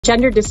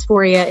Gender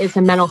dysphoria is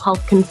a mental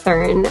health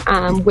concern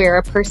where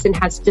a person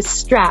has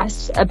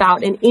distress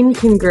about an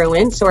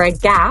incongruence or a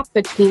gap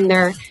between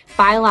their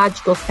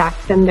biological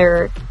sex and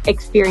their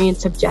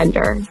experience of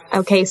gender.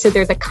 Okay, so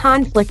there's a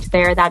conflict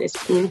there that is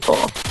painful.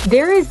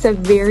 There is a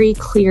very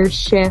clear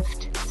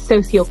shift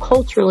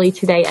socioculturally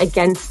today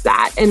against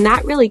that, and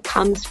that really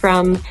comes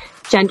from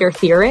gender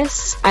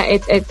theorists.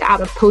 It's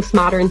out of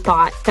postmodern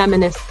thought,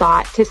 feminist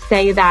thought, to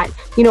say that,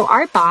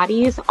 our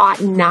bodies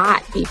ought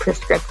not be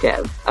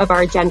prescriptive of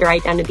our gender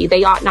identity.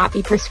 They ought not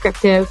be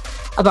prescriptive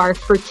of our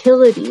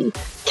fertility.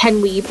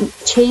 Can we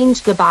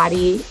change the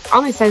body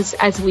almost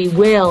as we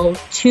will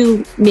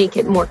to make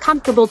it more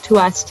comfortable to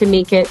us, to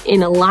make it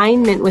in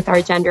alignment with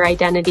our gender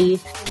identity?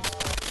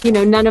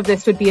 None of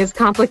this would be as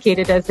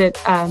complicated as it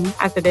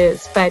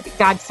is, but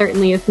God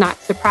certainly is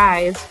not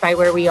surprised by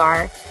where we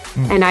are.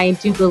 And I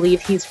do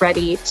believe he's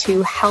ready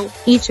to help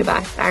each of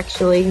us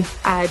actually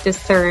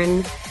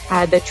discern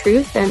the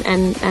truth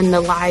and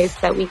the lies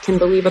that we can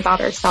believe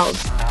about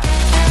ourselves.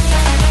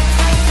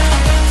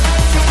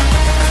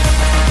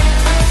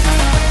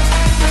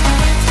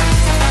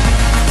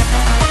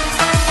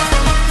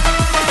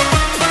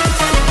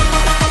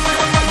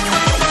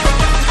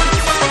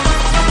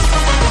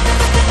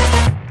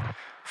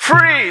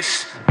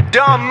 Freeze!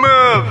 Don't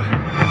move!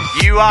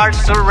 You are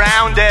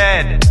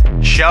surrounded!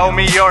 Show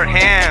me your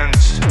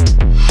hands!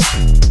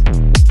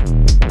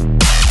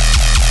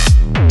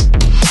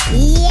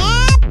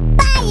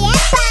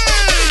 Yepa!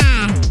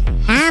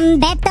 I'm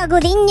Beto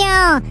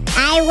Gudino.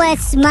 I was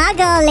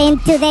smuggled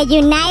into the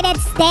United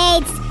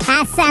States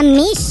as a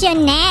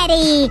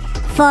missionary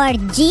for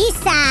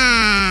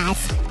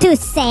Jesus to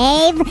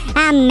save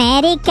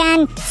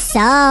American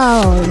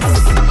souls.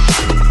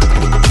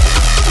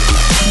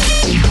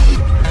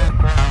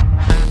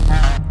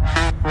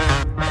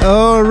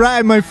 All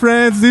right, my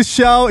friends, this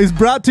show is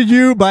brought to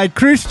you by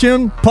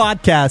Christian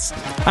Podcast.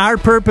 Our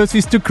purpose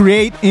is to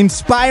create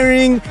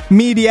inspiring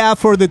media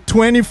for the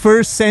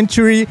 21st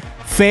century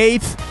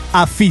faith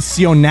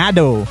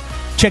aficionado.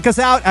 Check us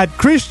out at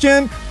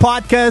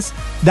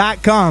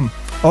christianpodcast.com.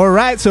 All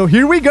right, so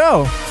here we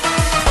go.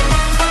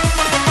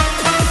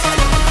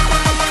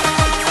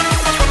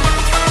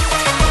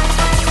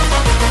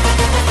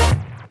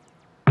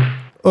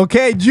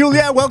 Okay,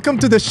 Julia, welcome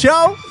to the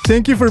show.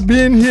 Thank you for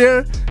being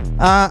here.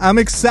 I'm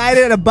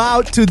excited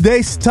about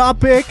today's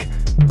topic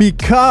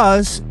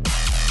because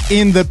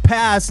in the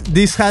past,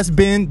 this has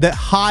been the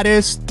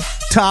hottest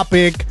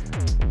topic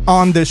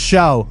on the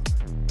show.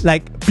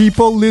 Like,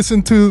 people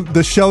listen to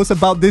the shows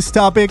about this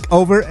topic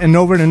over and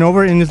over and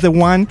over, and it's the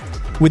one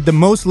with the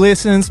most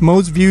listens,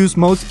 most views,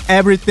 most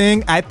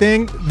everything. I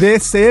think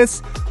this is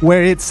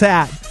where it's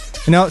at.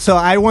 So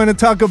I want to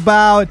talk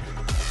about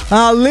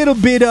a little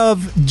bit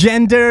of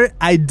gender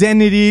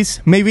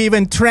identities, maybe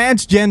even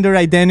transgender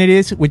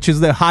identities, which is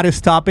the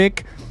hottest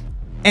topic,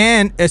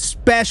 and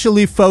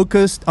especially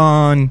focused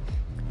on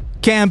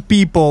can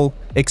people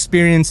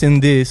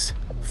experiencing this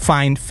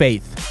find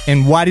faith?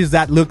 And what does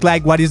that look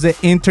like? What is the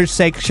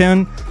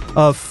intersection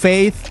of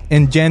faith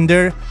and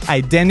gender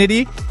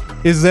identity?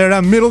 Is there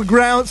a middle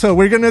ground? So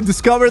we're going to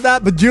discover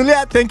that. But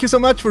Julia, thank you so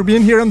much for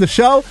being here on the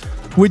show.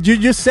 Would you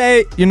just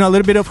say, a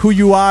little bit of who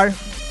you are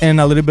and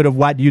a little bit of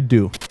what you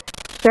do?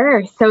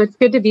 Sure. So it's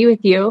good to be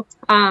with you.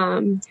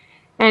 And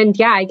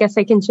yeah, I guess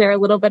I can share a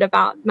little bit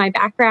about my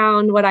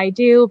background, what I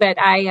do, but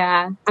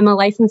I'm a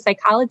licensed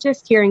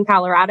psychologist here in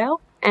Colorado,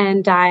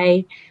 and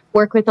I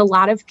work with a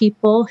lot of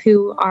people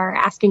who are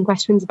asking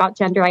questions about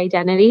gender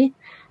identity.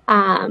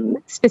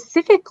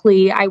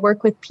 Specifically, I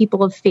work with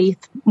people of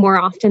faith more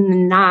often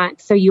than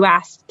not. So you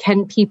asked,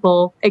 can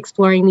people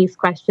exploring these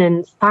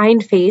questions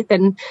find faith?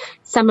 And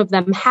some of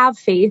them have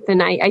faith.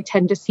 And I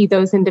tend to see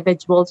those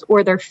individuals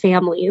or their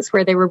families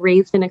where they were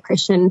raised in a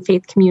Christian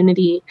faith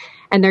community.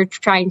 And they're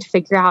trying to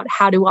figure out,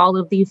 how do all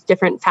of these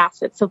different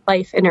facets of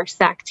life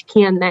intersect?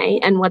 Can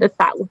they? And what does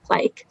that look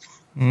like?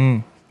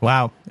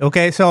 Wow.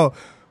 Okay. So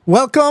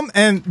welcome.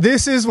 And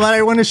this is what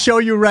I want to show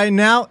you right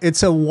now.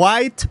 It's a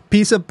white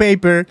piece of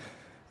paper.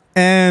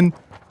 And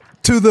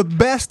to the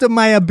best of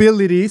my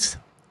abilities,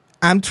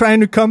 I'm trying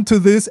to come to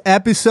this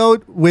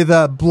episode with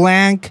a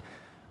blank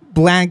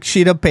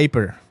sheet of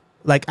paper.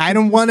 Like, I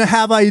don't want to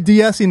have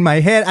ideas in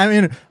my head. I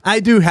mean, I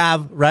do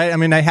have, right? I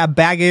mean, I have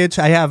baggage.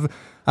 I have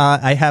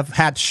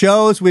had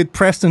shows with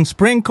Preston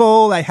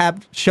Sprinkle. I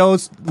have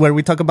shows where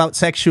we talk about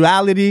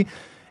sexuality.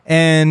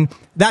 And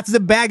that's the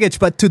baggage.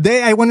 But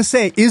today I want to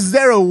say, is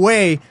there a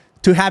way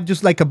to have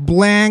just like a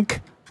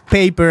blank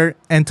paper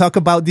and talk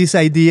about these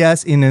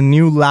ideas in a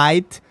new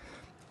light?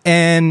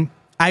 And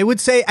I would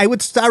say I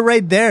would start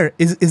right there.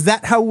 Is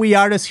that how we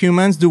are as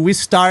humans? Do we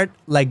start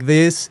like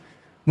this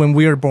when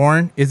we are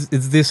born? Is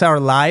this our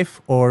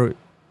life? Or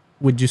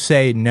would you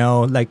say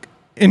no? Like,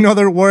 in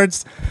other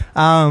words,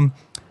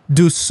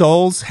 do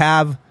souls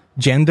have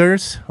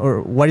genders?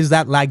 Or what is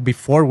that like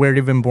before we're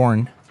even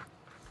born?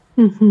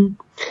 Mm-hmm.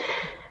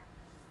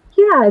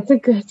 Yeah,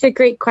 it's a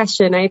great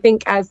question. I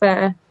think as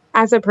a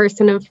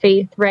person of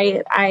faith,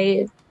 right,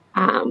 I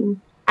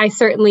I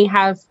certainly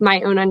have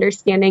my own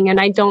understanding, and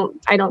I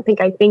don't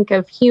think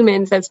of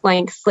humans as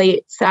blank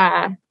slates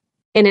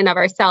in and of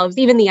ourselves.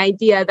 Even the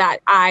idea that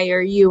I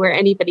or you or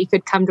anybody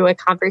could come to a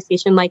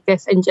conversation like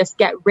this and just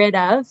get rid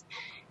of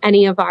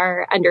any of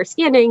our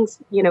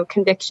understandings,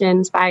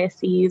 convictions,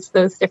 biases,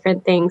 those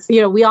different things.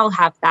 We all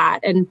have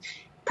that. And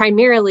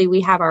primarily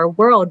we have our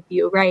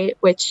worldview, right?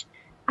 Which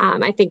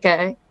I think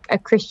a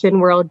Christian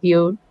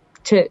worldview,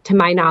 to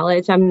my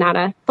knowledge, I'm not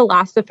a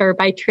philosopher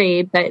by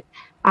trade, but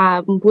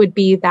would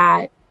be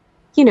that,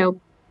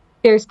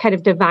 there's kind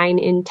of divine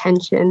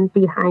intention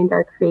behind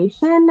our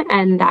creation,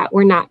 and that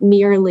we're not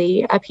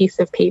merely a piece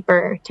of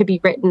paper to be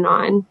written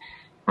on,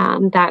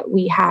 that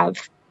we have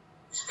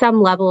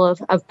some level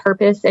of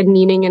purpose and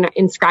meaning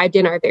inscribed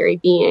in our very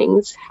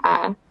beings,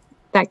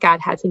 that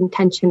God has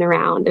intention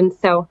around. And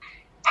so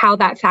how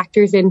that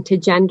factors into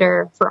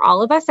gender for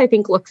all of us, I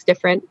think looks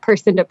different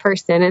person to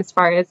person as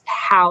far as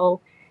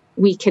how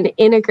we can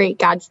integrate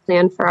God's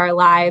plan for our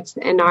lives,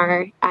 and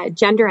our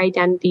gender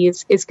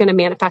identities is going to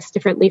manifest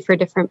differently for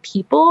different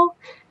people,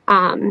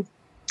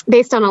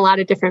 based on a lot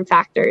of different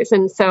factors.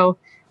 And so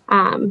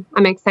I'm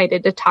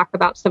excited to talk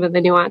about some of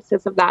the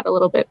nuances of that a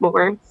little bit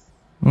more.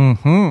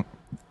 Mm-hmm.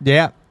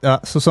 Yeah.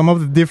 So some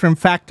of the different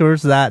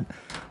factors that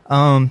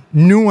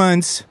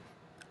nuance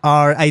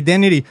our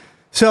identity.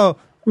 So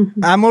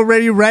I'm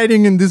already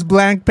writing in this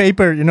blank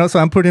paper, so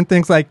I'm putting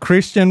things like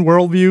Christian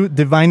worldview,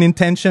 divine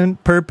intention,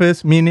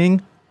 purpose,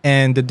 meaning,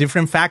 and the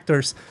different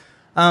factors.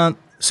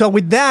 So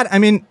with that,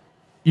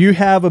 you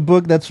have a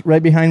book that's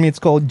right behind me. It's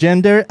called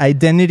Gender,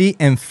 Identity,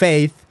 and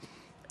Faith.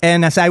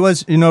 And as I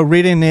was,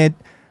 reading it,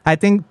 I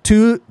think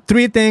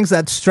three things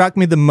that struck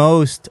me the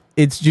most.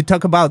 It's you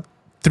talk about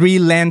three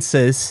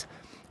lenses.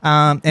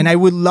 And I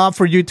would love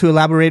for you to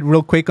elaborate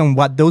real quick on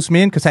what those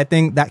mean, because I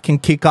think that can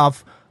kick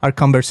off our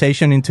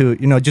conversation into,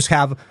 just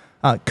have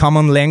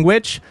common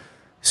language.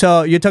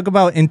 So you talk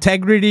about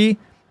integrity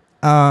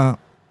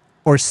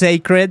or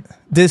sacred,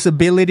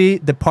 disability,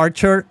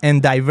 departure, and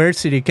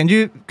diversity. Can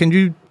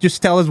you just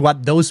tell us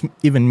what those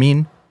even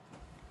mean?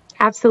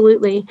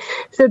 Absolutely.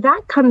 So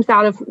that comes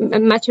out of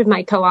much of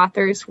my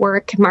co-author's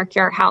work. Mark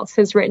Yarhouse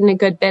has written a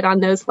good bit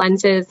on those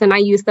lenses, and I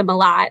use them a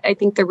lot. I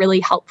think they're really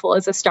helpful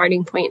as a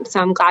starting point,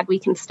 so I'm glad we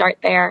can start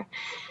there.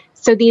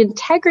 So the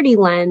integrity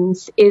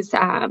lens is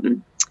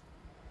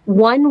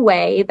one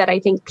way that I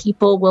think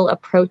people will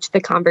approach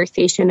the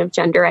conversation of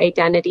gender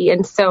identity.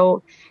 And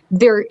so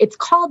it's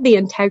called the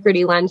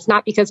integrity lens,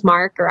 not because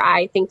Mark or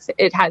I thinks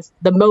it has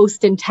the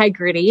most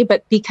integrity,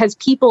 but because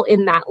people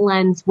in that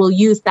lens will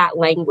use that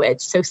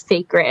language, so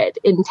sacred,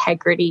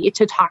 integrity,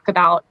 to talk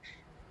about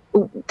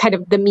kind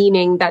of the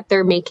meaning that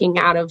they're making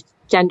out of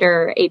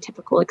gender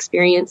atypical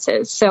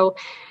experiences. So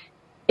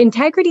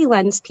integrity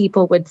lens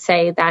people would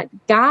say that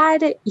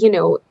God,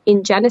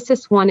 in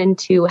Genesis 1 and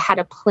 2 had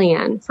a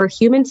plan for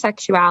human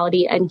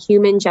sexuality and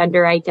human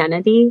gender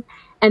identity.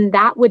 And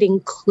that would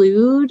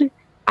include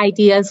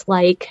ideas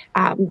like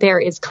there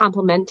is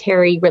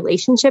complementary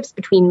relationships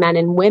between men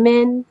and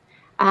women.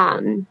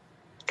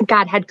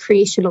 God had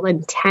creational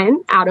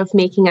intent out of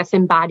making us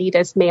embodied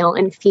as male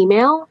and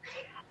female.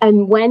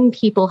 And when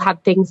people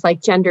have things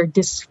like gender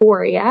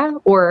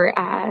dysphoria or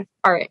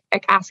are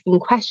asking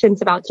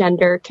questions about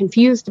gender,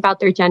 confused about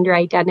their gender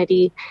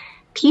identity,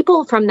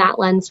 people from that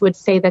lens would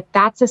say that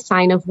that's a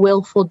sign of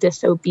willful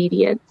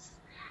disobedience,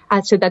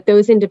 so that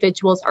those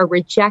individuals are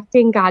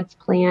rejecting God's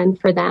plan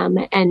for them,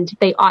 and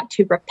they ought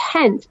to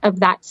repent of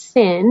that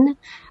sin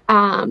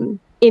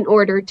in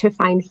order to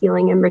find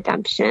healing and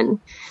redemption.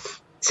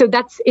 So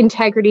that's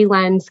integrity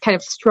lens, kind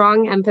of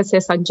strong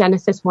emphasis on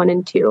Genesis 1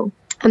 and 2.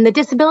 And the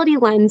disability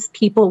lens,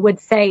 people would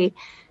say,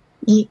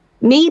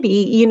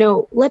 maybe,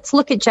 let's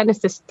look at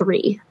Genesis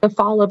 3, the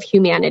fall of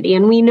humanity.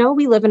 And we know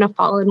we live in a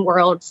fallen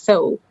world.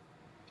 So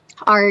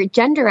our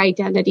gender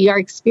identity, our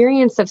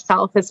experience of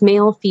self as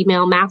male,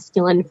 female,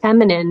 masculine,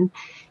 feminine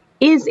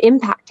is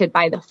impacted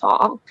by the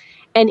fall.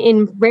 And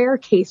in rare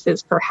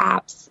cases,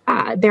 perhaps,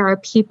 there are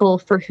people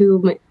for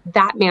whom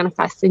that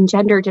manifests in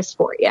gender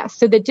dysphoria.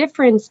 So the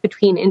difference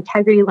between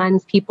integrity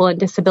lens people and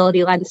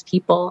disability lens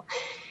people,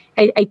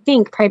 I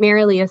think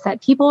primarily is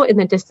that people in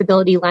the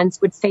disability lens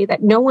would say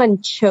that no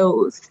one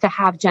chose to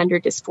have gender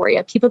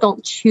dysphoria. People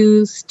don't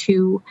choose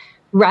to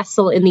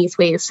wrestle in these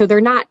ways. So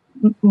they're not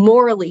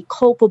morally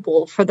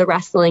culpable for the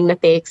wrestling that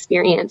they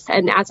experience.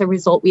 And as a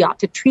result, we ought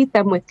to treat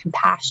them with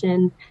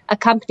compassion,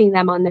 accompany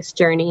them on this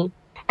journey.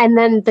 And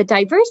then the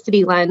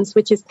diversity lens,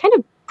 which is kind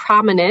of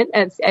prominent,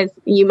 as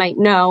you might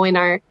know, in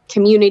our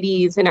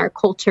communities, in our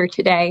culture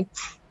today,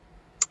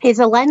 is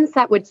a lens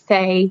that would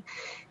say,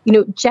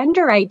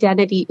 gender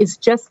identity is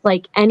just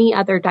like any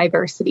other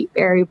diversity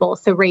variable,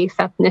 so race,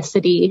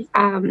 ethnicity.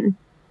 And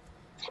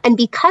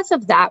because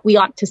of that, we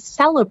ought to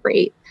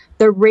celebrate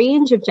the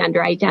range of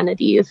gender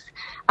identities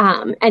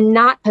and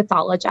not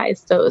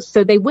pathologize those.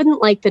 So they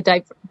wouldn't like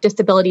the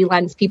disability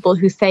lens people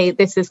who say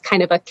this is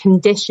kind of a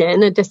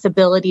condition, a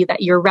disability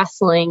that you're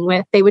wrestling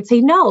with. They would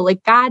say, no,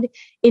 like God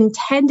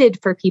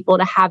intended for people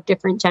to have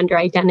different gender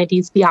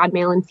identities beyond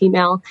male and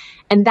female.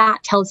 And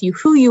that tells you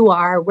who you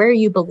are, where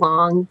you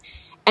belong.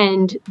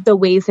 and the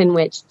ways in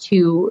which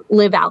to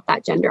live out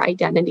that gender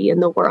identity in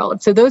the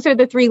world. So those are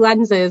the three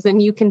lenses,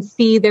 and you can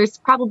see there's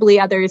probably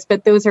others,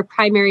 but those are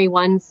primary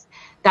ones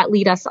that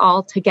lead us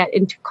all to get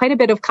into quite a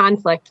bit of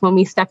conflict when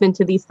we step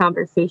into these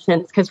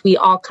conversations, because we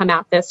all come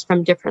at this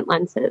from different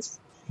lenses.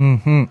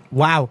 Mm-hmm.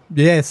 Wow.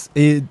 Yes.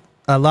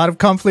 A lot of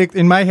conflict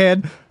in my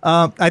head.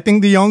 I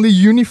think the only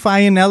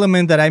unifying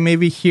element that I may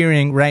be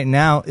hearing right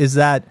now is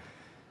that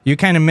you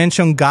kind of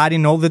mentioned God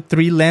in all the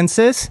three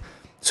lenses.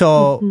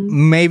 So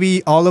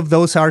maybe all of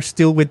those are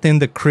still within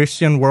the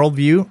Christian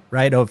worldview,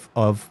 right,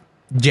 of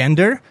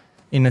gender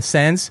in a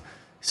sense.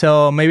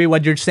 So maybe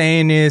what you're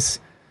saying is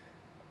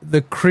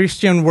the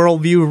Christian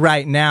worldview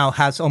right now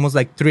has almost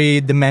like three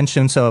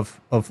dimensions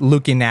of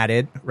looking at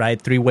it, right?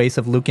 Three ways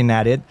of looking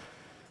at it.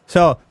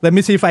 So let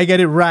me see if I get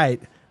it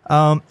right.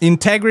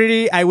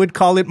 Integrity, I would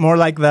call it more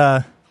like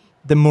the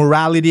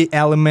morality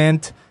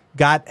element.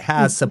 God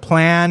has a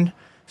plan.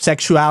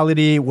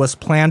 Sexuality was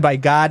planned by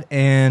God,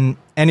 and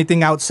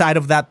anything outside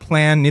of that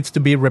plan needs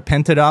to be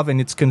repented of, and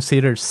it's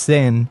considered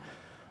sin.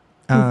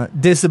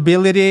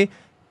 Disability,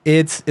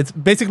 it's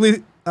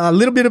basically a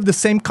little bit of the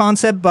same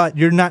concept, but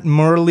you're not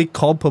morally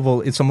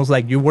culpable. It's almost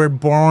like you were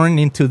born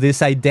into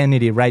this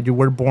identity, right? You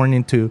were born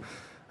into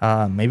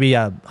maybe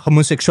a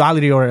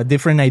homosexuality or a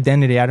different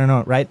identity. I don't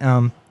know, right?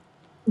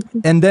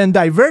 And then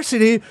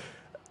diversity,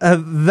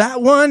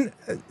 that one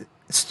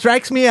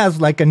strikes me as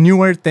like a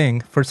newer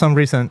thing for some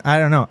reason. I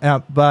don't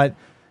know, but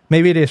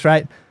maybe it is,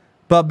 right?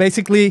 But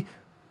basically,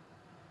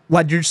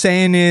 what you're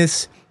saying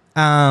is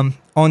on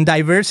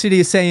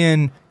diversity,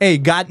 saying, hey,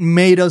 God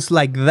made us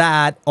like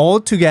that all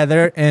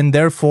together, and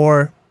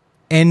therefore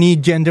any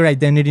gender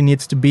identity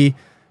needs to be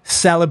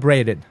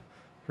celebrated,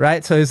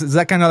 right? So is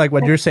that kind of like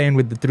what you're saying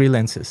with the three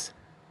lenses?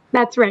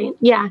 That's right.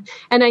 Yeah.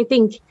 And I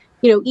think,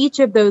 each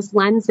of those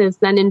lenses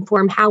then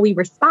inform how we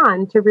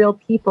respond to real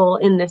people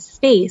in this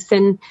space.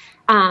 And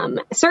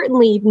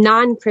certainly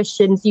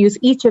non-Christians use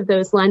each of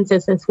those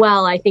lenses as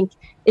well. I think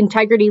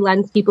integrity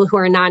lens people who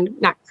are not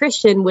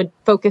Christian would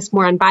focus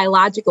more on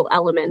biological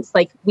elements.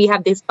 Like we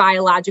have this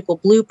biological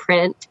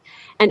blueprint,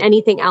 and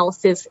anything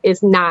else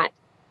is not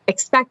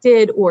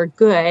expected or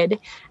good.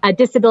 A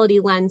disability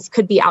lens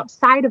could be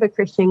outside of a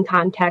Christian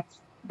context.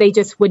 They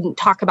just wouldn't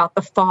talk about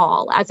the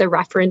fall as a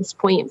reference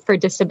point for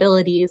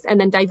disabilities. And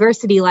then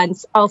diversity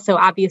lens also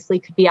obviously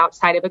could be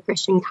outside of a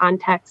Christian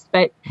context.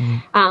 But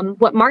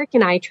what Mark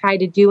and I try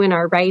to do in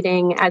our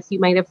writing, as you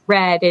might have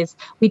read, is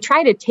we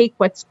try to take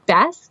what's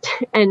best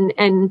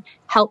and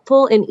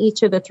helpful in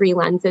each of the three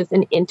lenses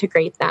and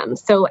integrate them.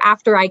 So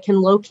after I can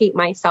locate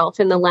myself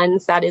in the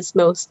lens that is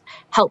most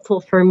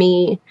helpful for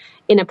me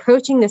in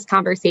approaching this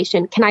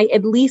conversation, can I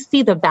at least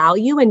see the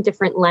value in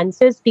different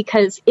lenses?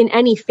 Because in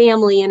any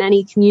family, in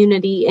any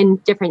community, in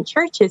different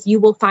churches,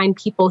 you will find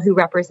people who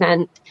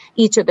represent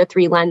each of the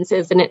three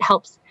lenses. And it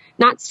helps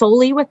not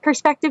solely with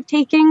perspective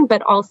taking,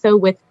 but also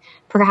with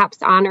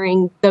perhaps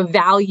honoring the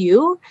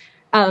value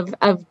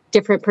of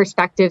different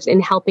perspectives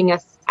in helping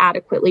us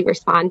adequately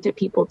respond to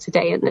people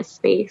today in this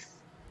space.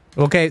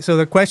 Okay, so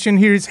the question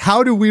here is,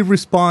 how do we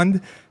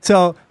respond?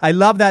 So I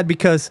love that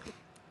because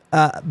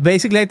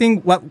basically, I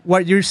think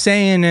what you're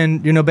saying,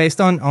 and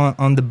based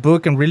on the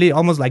book, and really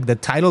almost like the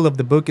title of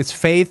the book is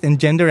Faith and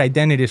Gender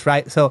Identities,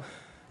 right? So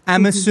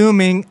I'm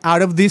assuming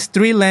out of these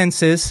three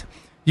lenses,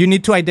 you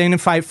need to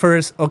identify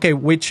first, okay,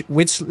 which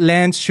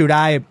lens should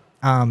I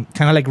kind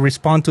of like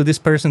respond to this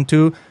person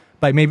to,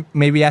 by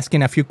maybe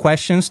asking a few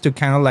questions to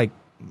kind of like,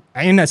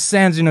 in a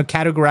sense,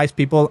 categorize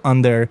people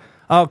under,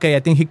 okay, I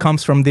think he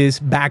comes from this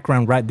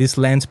background, right? This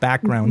lens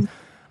background.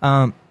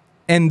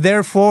 And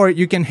therefore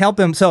you can help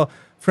them. So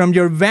from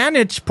your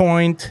vantage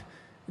point,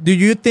 do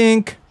you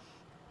think,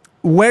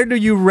 where do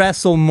you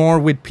wrestle more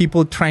with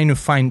people trying to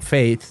find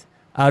faith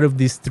out of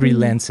these three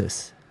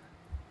lenses?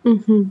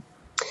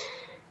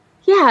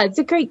 Yeah, it's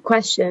a great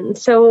question.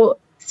 So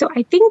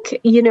I think,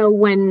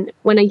 when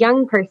a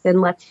young person,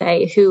 let's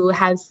say, who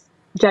has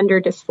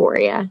gender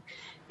dysphoria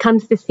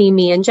comes to see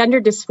me, and gender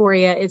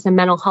dysphoria is a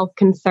mental health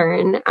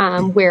concern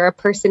where a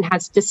person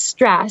has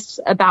distress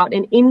about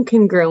an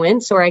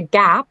incongruence or a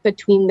gap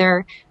between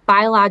their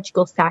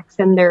biological sex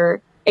and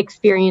their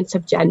experience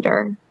of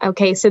gender.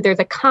 Okay, so there's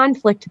a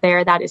conflict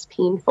there that is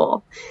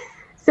painful.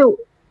 So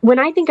when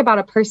I think about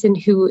a person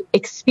who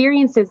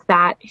experiences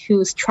that,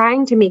 who's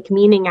trying to make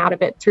meaning out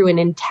of it through an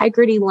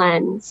integrity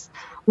lens,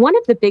 one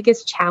of the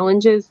biggest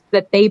challenges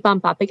that they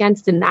bump up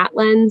against in that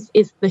lens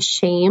is the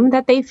shame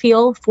that they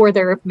feel for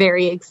their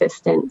very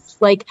existence.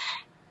 Like,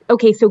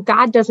 okay, so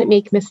God doesn't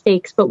make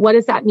mistakes, but what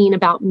does that mean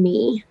about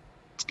me?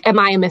 Am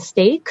I a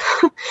mistake?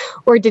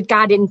 Or did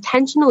God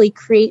intentionally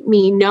create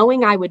me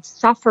knowing I would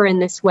suffer in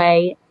this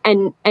way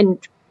and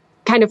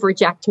kind of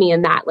reject me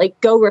in that?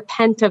 Like, go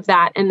repent of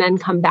that and then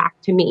come back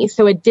to me.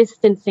 So a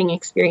distancing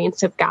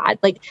experience of God.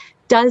 Like,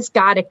 does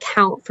God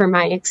account for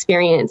my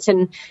experience?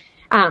 And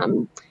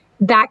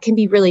that can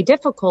be really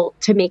difficult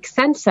to make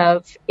sense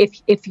of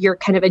if you're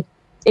kind of an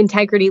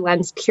integrity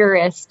lens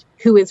purist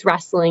who is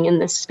wrestling in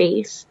this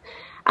space.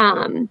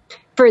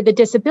 For For the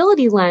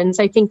disability lens,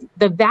 I think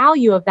the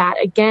value of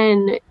that,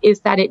 again,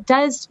 is that it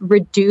does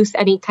reduce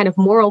any kind of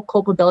moral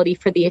culpability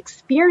for the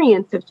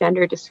experience of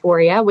gender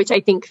dysphoria, which I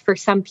think for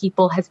some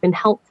people has been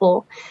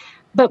helpful.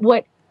 But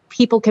what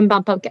people can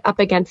bump up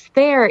against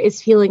there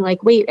is feeling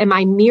like, wait, am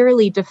I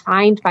merely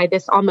defined by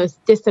this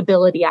almost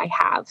disability I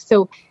have?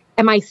 So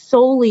am I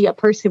solely a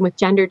person with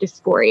gender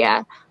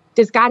dysphoria?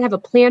 Does God have a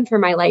plan for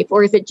my life?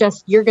 Or is it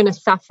just, you're going to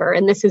suffer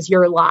and this is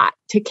your lot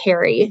to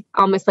carry,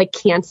 almost like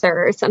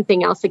cancer or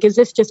something else? Like, is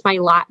this just my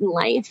lot in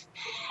life?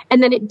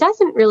 And then it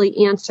doesn't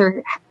really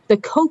answer the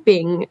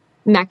coping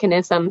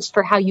mechanisms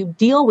for how you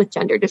deal with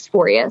gender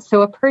dysphoria.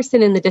 So a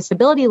person in the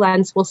disability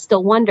lens will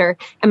still wonder,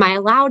 am I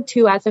allowed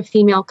to, as a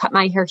female, cut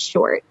my hair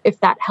short if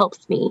that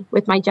helps me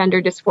with my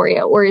gender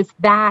dysphoria? Or is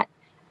that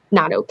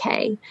not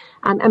okay?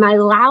 Am I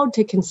allowed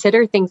to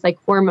consider things like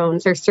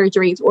hormones or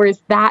surgeries, or is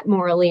that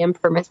morally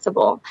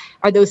impermissible?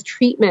 Are those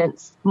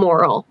treatments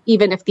moral,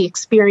 even if the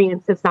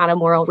experience is not a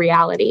moral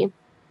reality?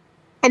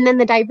 And then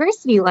the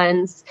diversity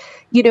lens,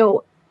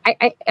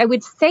 I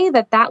would say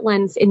that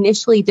lens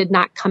initially did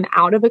not come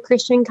out of a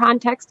Christian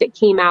context. It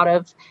came out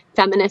of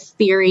feminist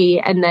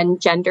theory and then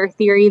gender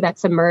theory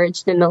that's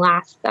emerged in the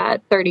last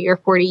 30 or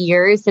 40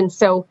 years. And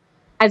so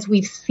as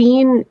we've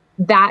seen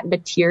that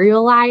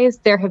materialize,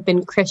 there have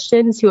been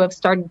Christians who have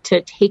started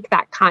to take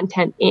that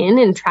content in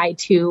and try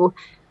to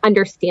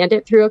understand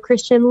it through a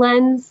Christian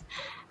lens.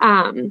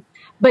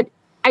 But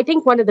I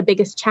think one of the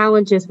biggest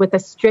challenges with a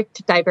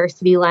strict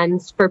diversity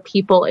lens for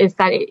people is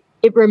that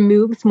it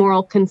removes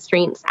moral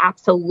constraints,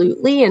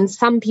 absolutely. And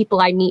some people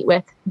I meet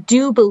with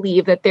do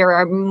believe that there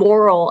are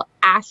moral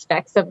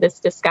aspects of this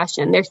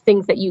discussion. There's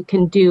things that you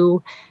can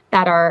do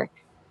that are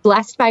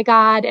blessed by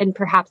God and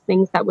perhaps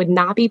things that would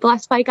not be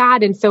blessed by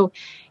God. And so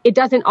it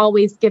doesn't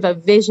always give a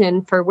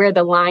vision for where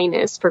the line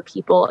is for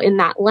people in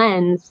that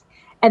lens.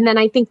 And then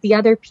I think the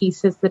other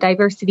piece is the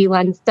diversity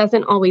lens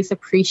doesn't always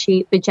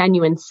appreciate the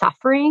genuine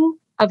suffering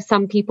of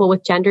some people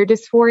with gender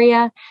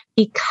dysphoria,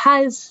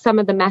 because some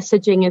of the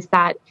messaging is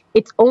that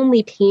it's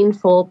only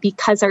painful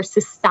because our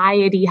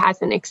society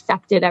hasn't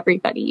accepted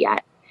everybody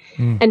yet.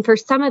 And for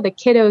some of the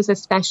kiddos,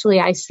 especially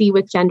I see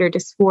with gender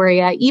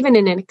dysphoria, even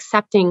in an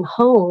accepting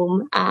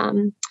home,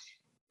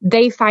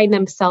 they find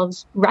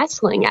themselves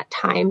wrestling at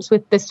times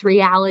with this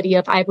reality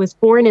of, I was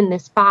born in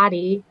this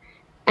body,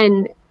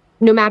 and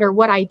no matter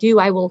what I do,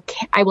 I will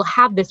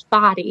have this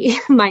body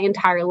my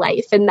entire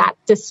life. And that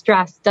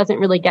distress doesn't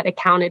really get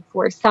accounted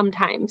for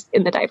sometimes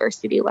in the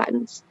diversity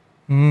lens.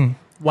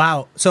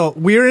 Wow. So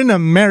we're in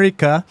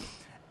America,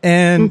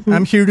 and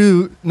I'm here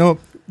to,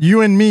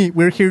 you and me,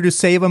 we're here to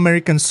save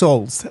American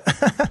souls.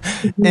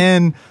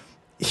 And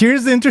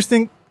here's the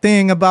interesting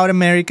thing about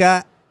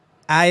America.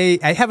 I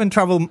haven't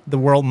traveled the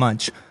world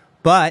much,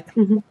 but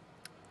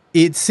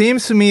it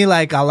seems to me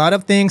like a lot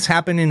of things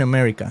happen in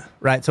America,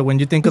 right? So when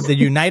you think of the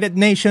United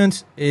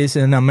Nations, it's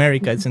in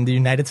America, it's in the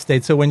United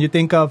States. So when you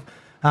think of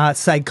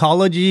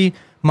psychology,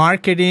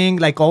 marketing,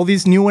 like all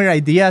these newer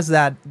ideas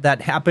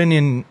that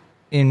happen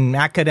in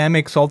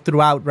academics all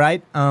throughout,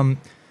 right?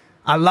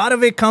 A lot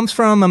of it comes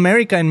from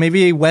America and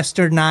maybe a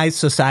westernized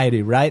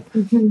society, right?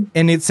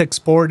 And it's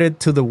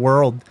exported to the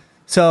world.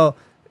 So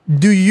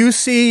do you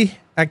see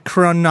a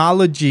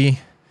chronology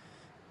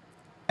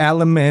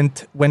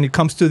element when it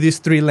comes to these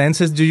three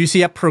lenses? Do you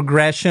see a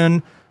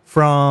progression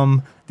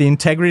from the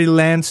integrity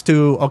lens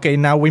to, okay,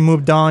 now we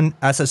moved on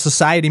as a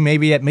society,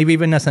 maybe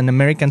even as an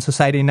American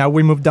society, now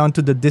we moved on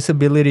to the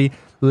disability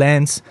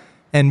lens,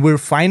 and we're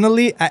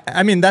finally,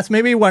 I mean, that's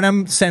maybe what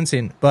I'm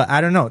sensing, but I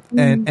don't know.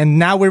 And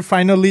now we're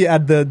finally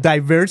at the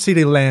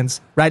diversity lens,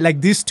 right?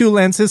 Like these two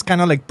lenses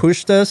kind of like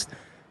pushed us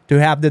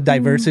to have the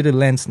diversity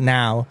lens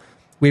now.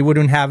 We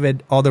wouldn't have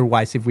it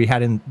otherwise if we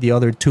hadn't the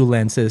other two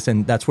lenses,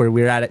 and that's where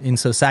we're at in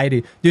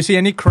society. Do you see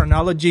any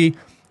chronology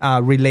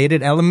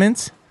related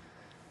elements?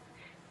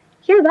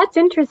 Yeah, that's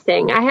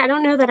interesting. I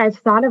don't know that I've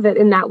thought of it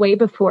in that way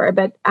before,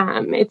 but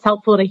it's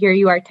helpful to hear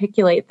you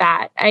articulate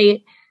that.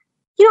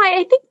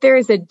 I think there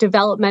is a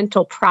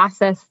developmental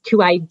process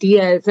to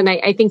ideas, and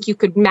I think you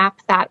could map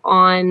that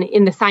on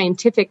in the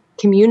scientific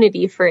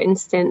community, for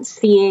instance,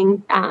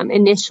 seeing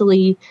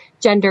initially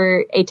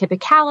gender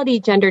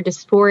atypicality, gender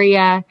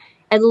dysphoria,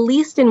 at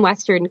least in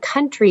Western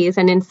countries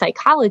and in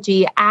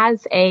psychology,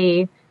 as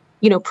a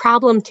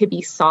problem to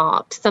be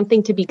solved,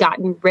 something to be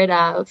gotten rid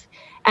of,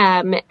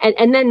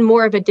 and then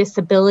more of a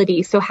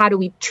disability. So how do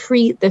we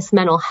treat this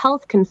mental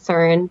health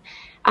concern?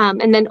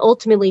 And then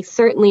ultimately,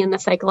 certainly in the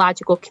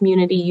psychological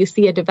community, you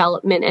see a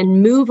development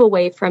and move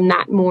away from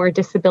that more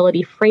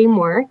disability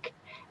framework,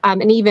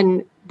 and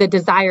even the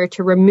desire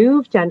to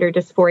remove gender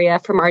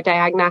dysphoria from our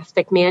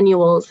diagnostic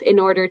manuals in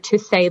order to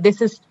say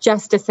this is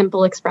just a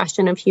simple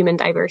expression of human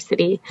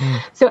diversity.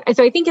 So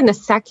I think in the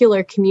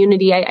secular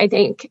community, I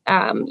think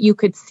you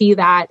could see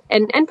that,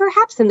 and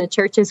perhaps in the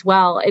church as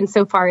well,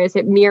 insofar as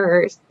it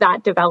mirrors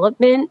that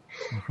development.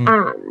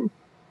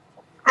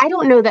 I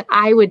don't know that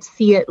I would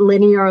see it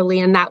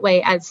linearly in that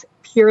way as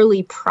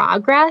purely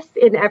progress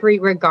in every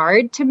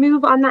regard to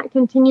move on that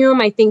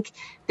continuum. I think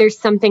there's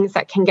some things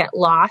that can get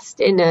lost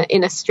in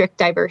a strict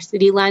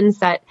diversity lens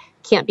that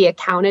can't be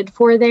accounted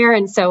for there.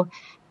 And so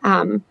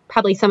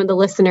probably some of the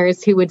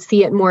listeners who would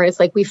see it more as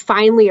like we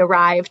finally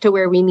arrived to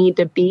where we need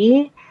to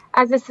be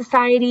as a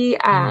society.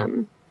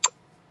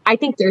 I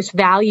think there's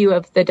value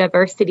of the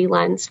diversity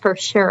lens for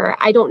sure.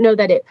 I don't know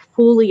that it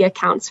fully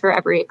accounts for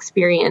every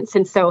experience.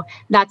 And so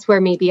that's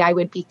where maybe I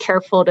would be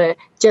careful to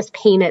just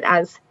paint it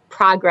as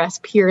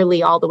progress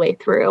purely all the way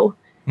through.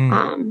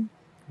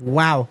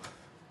 Wow.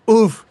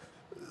 Oof.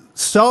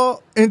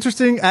 So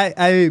interesting.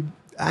 I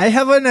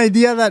have an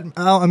idea that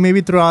I'll maybe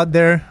throw out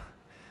there,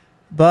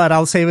 but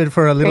I'll save it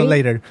for a little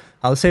later.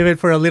 I'll save it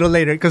for a little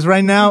later because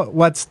right now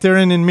what's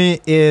stirring in me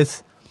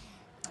is,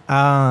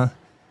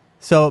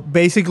 so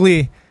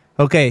basically,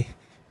 okay,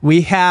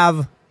 we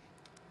have,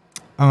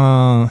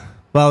 well,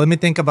 let me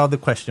think about the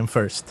question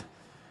first.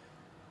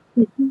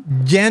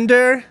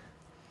 Gender,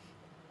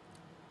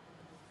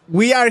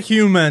 we are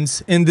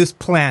humans in this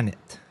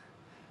planet,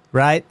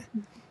 right?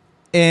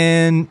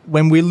 And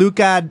when we look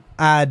at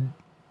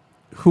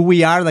who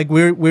we are, like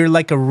we're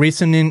like a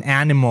reasoning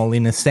animal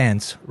in a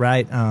sense,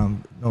 right?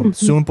 Sum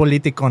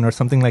politikon or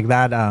something like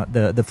that,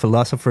 the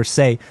philosophers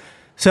say.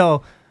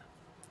 So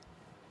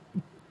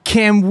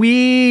can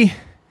we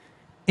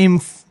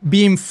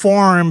be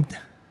informed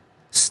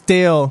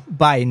still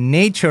by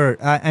nature?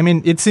 I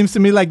mean, it seems to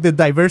me like the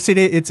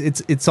diversity,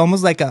 it's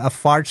almost like a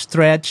far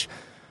stretch,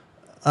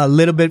 a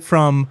little bit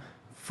from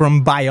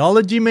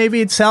biology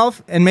maybe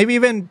itself, and maybe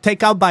even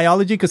take out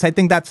biology because I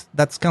think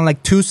that's kind of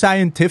like too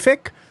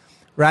scientific,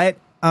 right?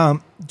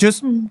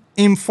 Just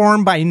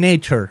informed by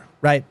nature,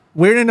 right?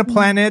 We're in a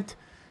planet,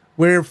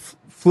 we're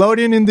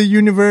floating in the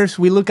universe,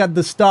 we look at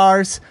the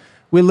stars,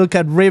 we look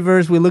at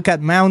rivers, we look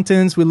at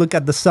mountains, we look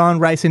at the sun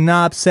rising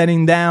up,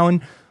 setting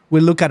down, we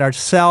look at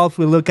ourselves,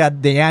 we look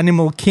at the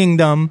animal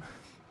kingdom,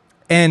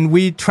 and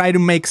we try to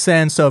make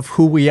sense of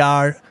who we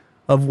are,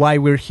 of why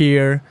we're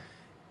here,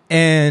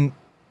 and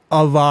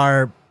of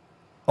our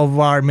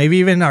maybe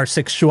even our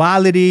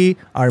sexuality,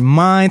 our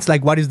minds,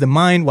 like what is the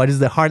mind, what is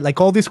the heart,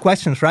 like all these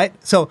questions, right?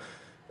 So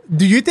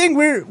do you think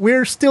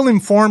we're still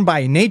informed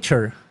by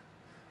nature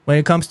when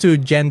it comes to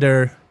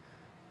gender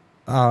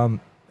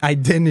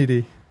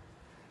identity?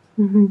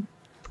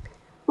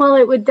 Well,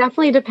 it would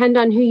definitely depend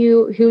on who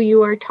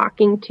you are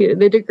talking to,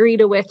 the degree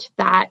to which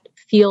that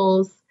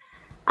feels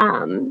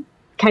kind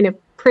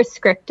of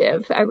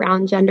prescriptive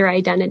around gender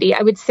identity.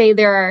 I would say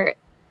there are,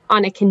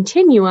 on a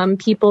continuum,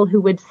 people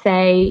who would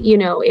say, you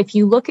know, if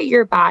you look at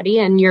your body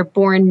and you're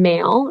born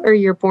male or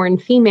you're born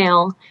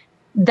female,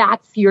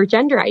 that's your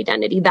gender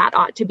identity. That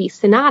ought to be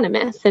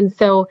synonymous. And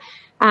so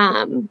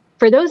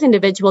for those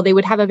individuals, they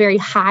would have a very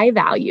high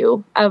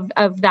value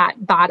of that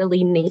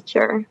bodily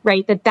nature,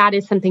 right? That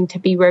is something to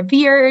be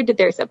revered.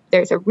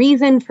 There's a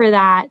reason for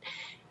that.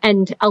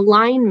 And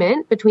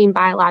alignment between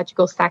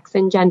biological sex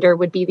and gender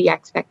would be the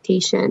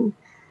expectation.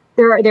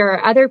 There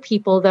are other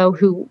people, though,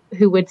 who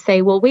would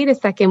say, well, wait a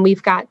second,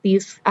 we've got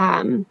these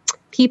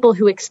people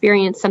who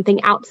experience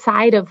something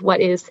outside of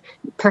what is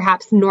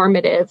perhaps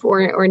normative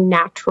or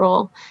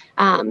natural,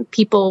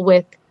 people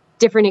with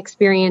different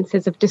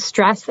experiences of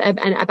distress and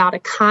about a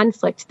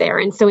conflict there.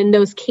 And so in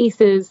those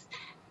cases,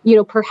 you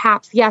know,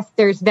 perhaps, yes,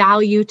 there's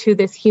value to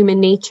this human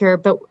nature,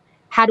 but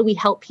how do we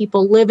help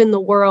people live in the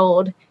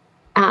world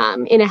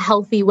in a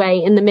healthy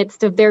way in the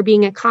midst of there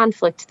being a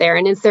conflict there?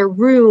 And is there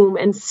room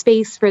and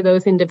space for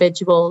those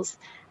individuals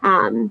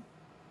in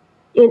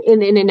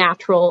a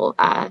natural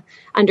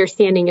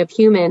understanding of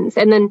humans?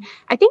 And then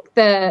I think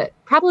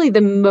probably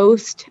the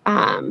most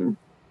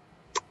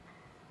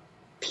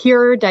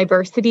pure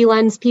diversity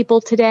lens people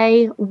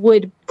today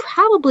would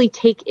probably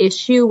take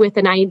issue with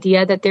an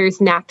idea that there's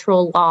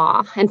natural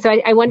law. And so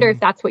I wonder if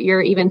that's what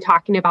you're even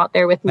talking about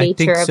there with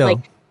nature. I think so.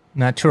 Like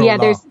natural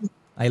law.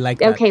 I like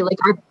that. Okay, like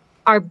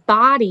our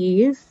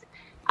bodies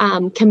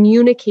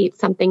communicate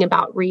something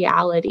about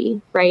reality,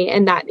 right?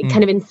 And that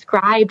kind of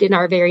inscribed in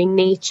our very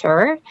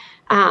nature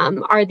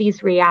are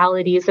these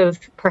realities of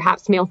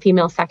perhaps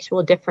male-female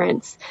sexual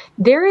difference.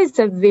 There is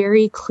a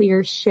very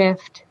clear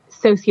shift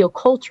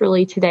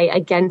socioculturally today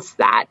against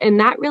that. And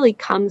that really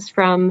comes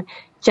from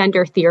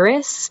gender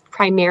theorists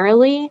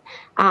primarily.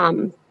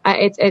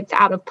 It's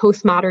out of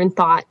postmodern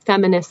thought,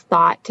 feminist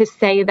thought, to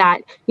say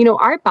that, you know,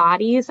 our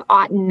bodies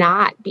ought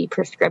not be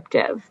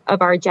prescriptive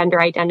of our gender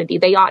identity.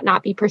 They ought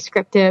not be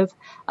prescriptive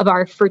of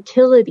our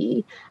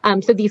fertility.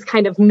 So these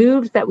kind of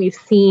moves that we've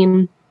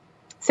seen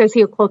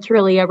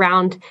socioculturally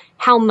around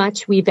how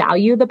much we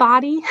value the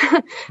body.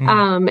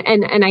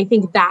 And I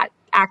think that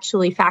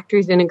actually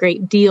factors in a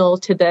great deal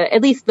to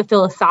at least the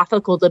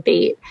philosophical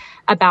debate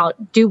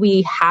about, do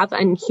we have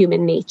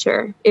unhuman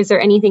nature? Is there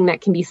anything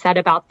that can be said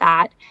about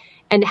that?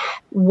 And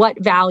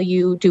what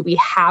value do we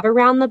have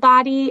around the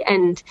body?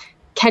 And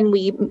can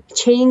we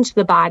change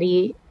the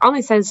body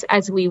almost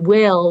as we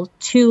will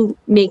to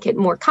make it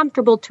more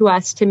comfortable to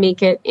us, to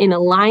make it in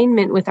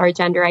alignment with our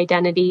gender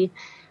identity?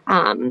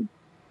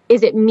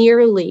 Is it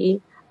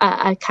merely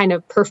a kind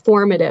of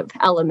performative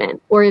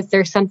element, or is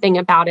there something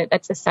about it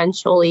that's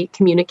essentially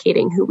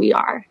communicating who we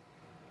are?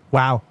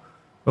 Wow.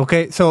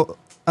 Okay, so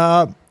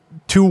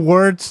 2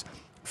 words,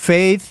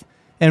 faith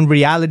and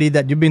reality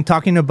that you've been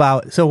talking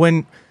about. So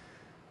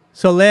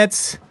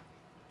let's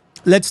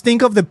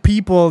think of the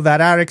people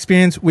that are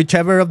experiencing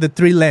whichever of the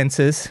three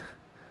lenses.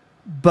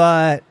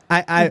 But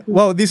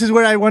well, this is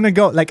where I want to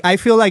go. Like, I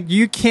feel like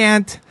you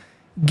can't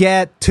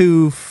get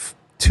to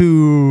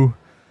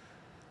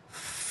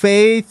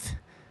faith.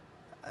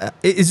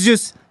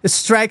 It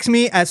strikes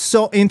me as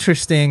so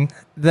interesting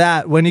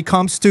that when it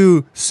comes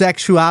to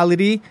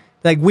sexuality,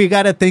 like, we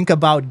got to think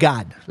about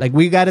God. Like,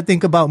 we got to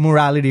think about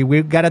morality.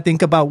 We got to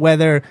think about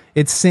whether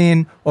it's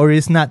sin or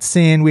it's not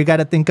sin. We got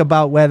to think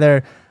about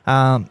whether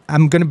I'm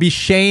going to be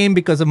shamed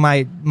because of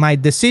my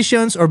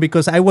decisions or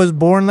because I was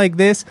born like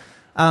this.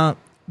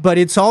 But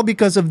it's all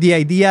because of the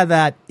idea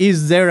that,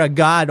 is there a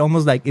God?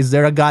 Almost like, is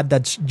there a God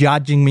that's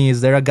judging me?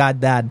 Is there a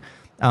God that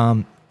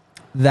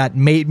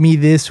made me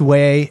this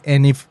way?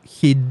 And if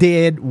he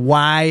did,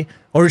 why?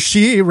 Or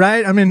she,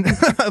 right? I mean,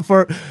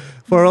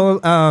 for all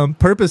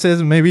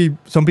purposes, maybe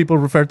some people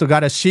refer to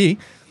God as she.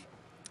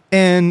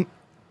 And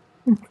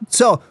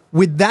so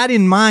with that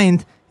in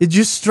mind, it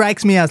just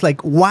strikes me as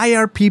like, why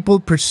are people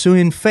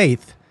pursuing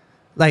faith?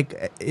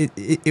 Like,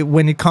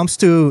 when it comes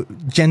to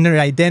gender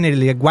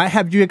identity, like, what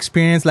have you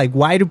experienced? Like,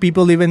 why do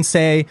people even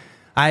say,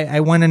 I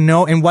want to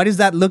know? And what does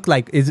that look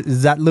like?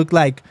 Does that look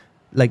like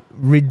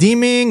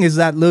redeeming? Does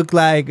that look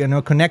like,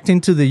 connecting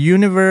to the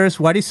universe?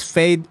 What is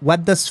faith?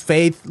 What does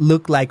faith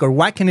look like? Or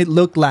what can it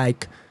look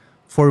like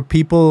for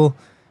people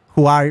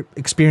who are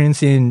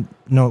experiencing,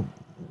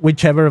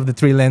 whichever of the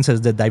three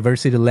lenses, the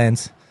diversity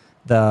lens,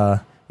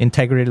 the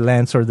integrity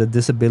lens, or the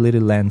disability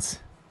lens?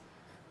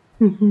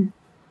 Mm-hmm.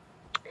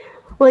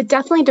 Well, it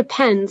definitely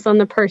depends on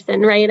the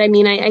person, right? I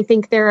mean, I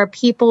think there are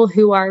people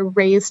who are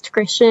raised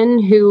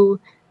Christian who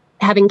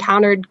have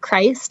encountered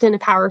Christ in a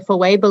powerful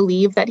way,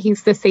 believe that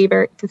he's the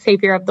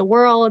savior of the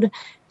world,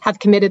 have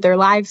committed their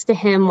lives to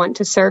him, want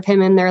to serve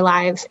him in their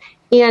lives,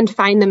 and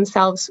find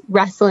themselves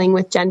wrestling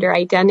with gender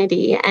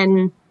identity.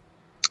 And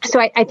so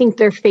I think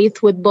their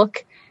faith would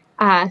look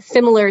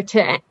similar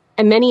to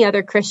many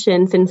other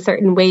Christians in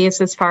certain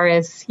ways, as far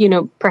as,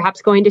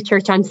 perhaps going to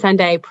church on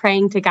Sunday,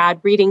 praying to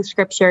God, reading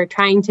scripture,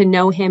 trying to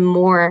know him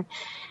more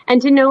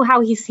and to know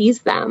how he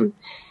sees them.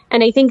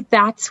 And I think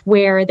that's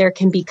where there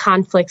can be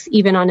conflicts,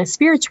 even on a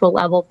spiritual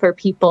level for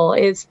people,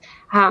 is,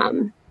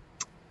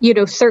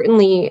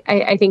 certainly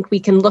I think we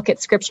can look at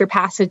scripture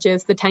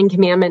passages, the 10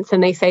 Commandments,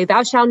 and they say,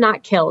 thou shalt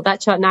not kill, thou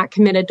shalt not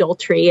commit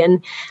adultery.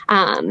 And,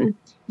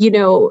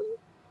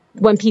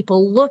 when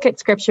people look at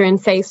scripture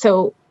and say,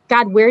 so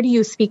God, where do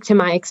you speak to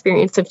my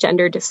experience of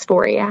gender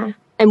dysphoria?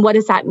 And what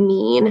does that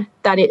mean?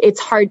 That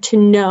it's hard to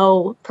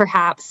know,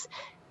 perhaps,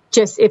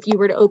 just if you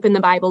were to open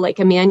the Bible like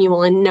a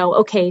manual and know,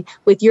 okay,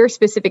 with your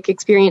specific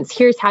experience,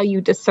 here's how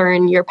you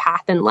discern your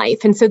path in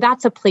life. And so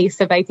that's a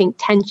place of, I think,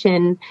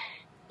 tension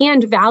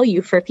and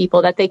value for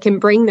people, that they can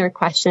bring their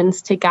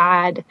questions to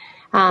God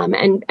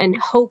and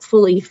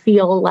hopefully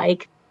feel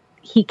like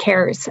he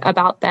cares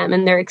about them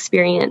and their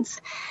experience.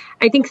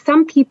 I think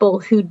some people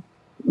who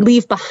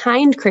leave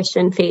behind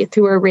Christian faith,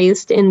 who are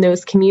raised in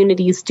those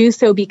communities, do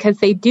so because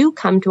they do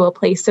come to a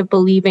place of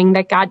believing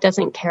that God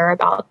doesn't care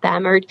about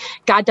them, or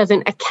God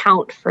doesn't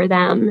account for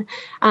them,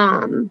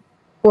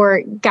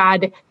 or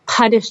God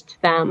punished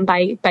them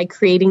by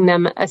creating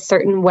them a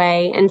certain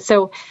way. And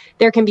so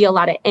there can be a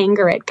lot of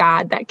anger at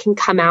God that can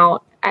come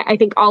out, I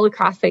think, all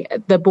across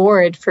the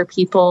board for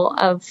people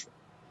of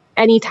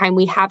anytime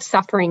we have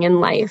suffering in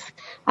life.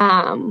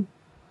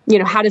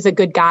 How does a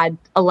good God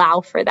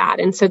allow for that?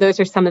 And so those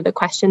are some of the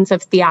questions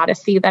of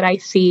theodicy that I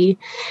see.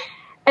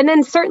 And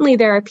then certainly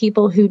there are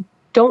people who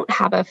don't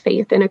have a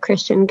faith in a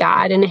Christian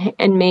God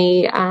and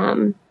may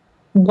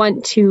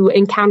want to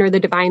encounter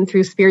the divine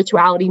through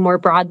spirituality more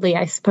broadly,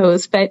 I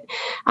suppose. But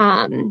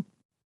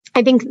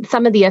I think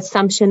some of the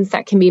assumptions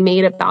that can be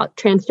made about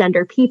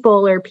transgender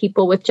people or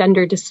people with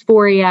gender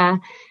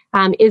dysphoria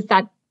is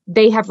that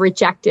they have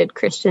rejected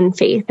Christian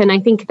faith. And I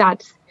think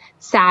that's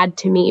sad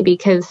to me,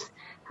 because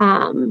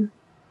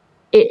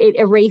it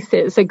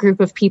erases a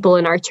group of people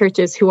in our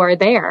churches who are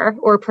there,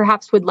 or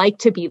perhaps would like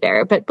to be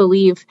there, but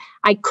believe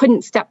I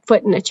couldn't step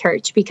foot in a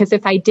church because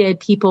if I did,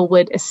 people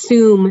would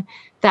assume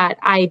that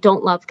I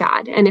don't love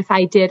God. And if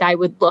I did, I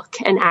would look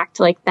and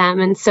act like them.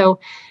 And so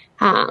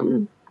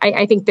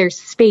I think there's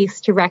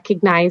space to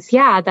recognize,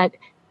 that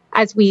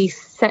as we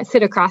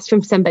sit across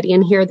from somebody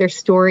and hear their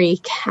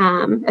story,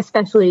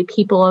 especially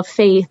people of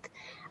faith,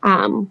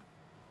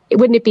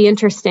 wouldn't it be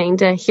interesting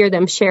to hear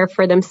them share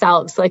for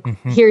themselves? Like,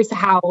 here's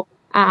how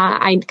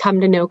I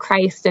come to know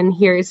Christ, and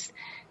here's,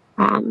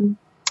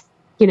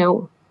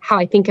 how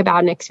I think about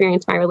and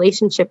experience my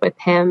relationship with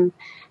him.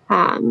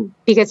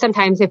 Because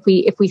sometimes if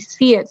we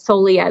see it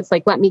solely as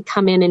like, let me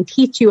come in and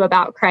teach you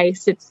about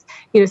Christ, it's,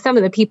 some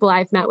of the people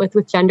I've met with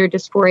gender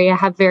dysphoria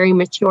have very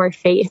mature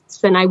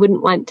faiths, and I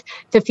wouldn't want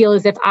to feel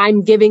as if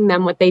I'm giving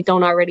them what they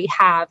don't already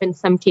have. In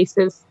some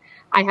cases,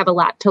 I have a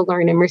lot to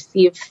learn and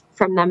receive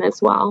from them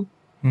as well.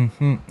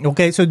 Mm-hmm.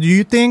 Okay, so do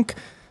you think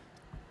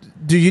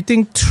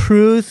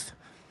truth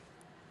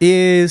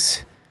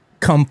is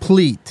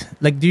complete?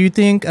 Like, do you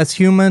think as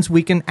humans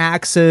we can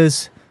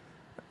access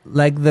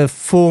like the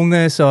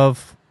fullness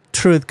of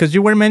truth? Because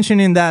you were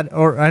mentioning that,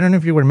 or I don't know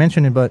if you were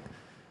mentioning, but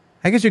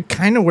I guess you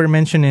kind of were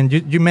mentioning,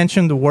 you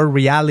mentioned the word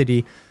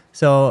reality.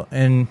 So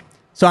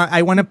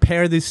I want to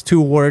pair these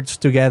two words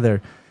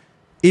together.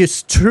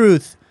 Is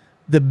truth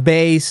the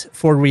base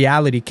for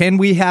reality? Can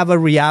we have a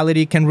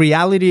reality?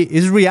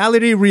 Is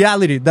reality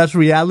reality? Does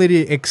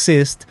reality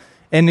exist?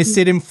 And is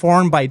it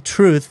informed by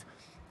truth?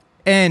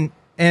 And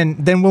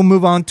then we'll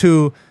move on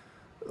to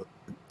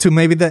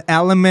maybe the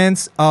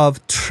elements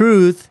of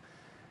truth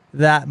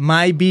that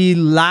might be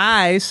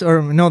lies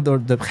or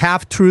the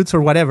half truths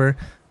or whatever.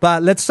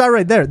 But let's start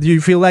right there. Do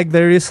you feel like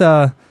there is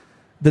the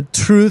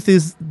truth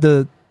is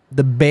the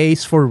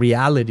base for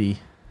reality?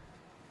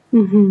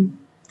 Mm-hmm.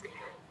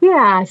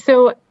 Yeah.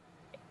 So,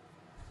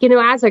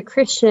 as a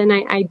Christian,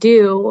 I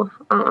do,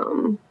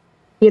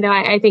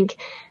 I think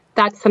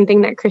that's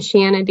something that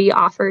Christianity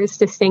offers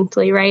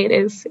distinctly, right?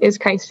 Is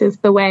Christ is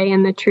the way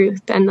and the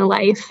truth and the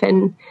life,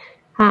 and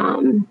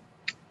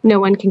no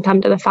one can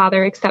come to the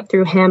Father except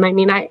through him. I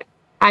mean,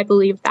 I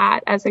believe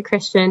that as a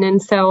Christian.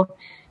 And so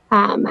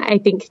I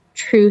think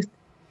truth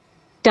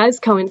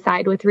does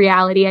coincide with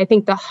reality. I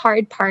think the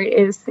hard part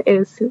is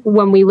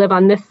when we live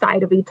on this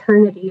side of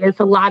eternity, is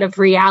a lot of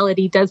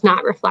reality does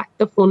not reflect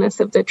the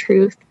fullness of the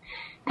truth.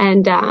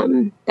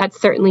 And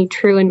that's certainly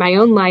true in my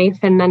own life,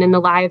 and then in the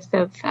lives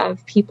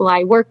of people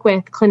I work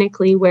with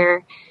clinically,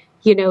 where,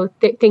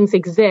 things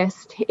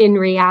exist in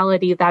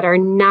reality that are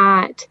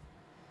not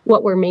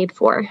what we're made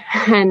for.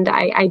 And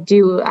I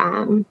do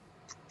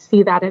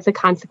see that as a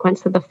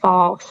consequence of the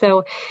fall.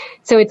 So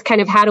it's kind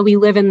of, how do we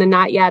live in the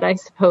not yet, I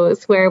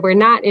suppose, where we're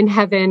not in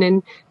heaven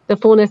and the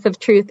fullness of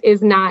truth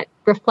is not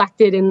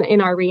reflected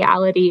in our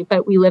reality,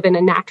 but we live in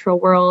a natural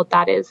world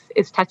that is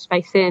touched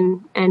by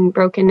sin and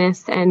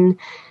brokenness and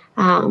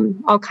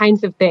all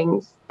kinds of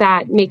things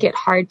that make it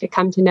hard to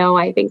come to know,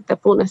 I think, the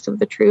fullness of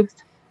the truth.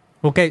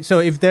 Okay, so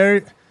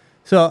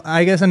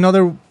I guess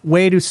another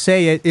way to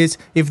say it is,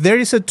 if there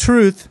is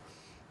truth,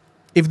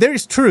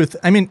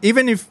 I mean,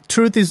 even if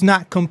truth is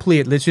not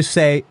complete, let's just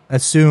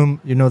assume,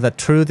 that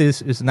truth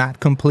is not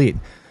complete.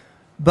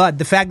 But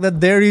the fact that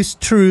there is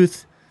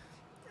truth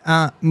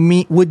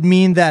would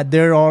mean that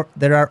there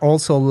are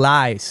also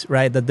lies,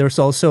 right? That there's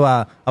also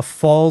a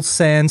false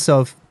sense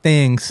of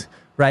things,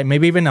 right?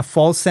 Maybe even a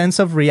false sense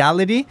of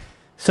reality.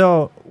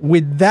 So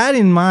with that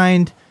in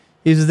mind,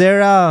 is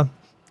there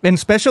and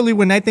especially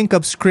when I think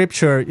of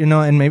scripture,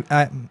 and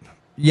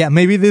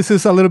maybe this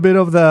is a little bit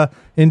of the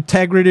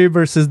integrity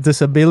versus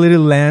disability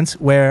lens,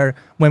 where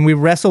when we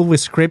wrestle with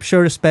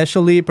scripture,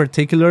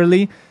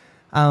 particularly,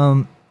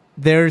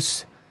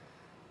 there's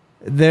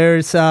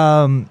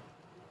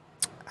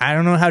I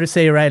don't know how to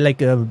say it right, like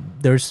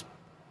there's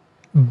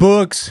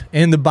books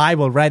in the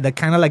Bible, right, that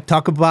kind of like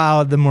talk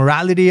about the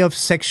morality of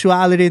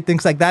sexuality,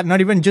 things like that.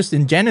 Not even just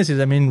in Genesis.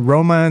 I mean,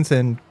 Romans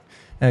and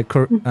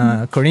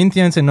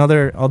Corinthians and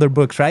other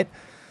books, right?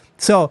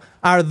 So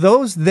are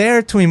those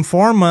there to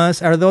inform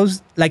us? Are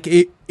those, like,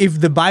 if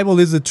the Bible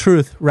is the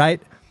truth,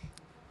 right?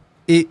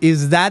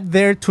 Is that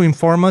there to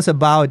inform us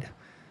about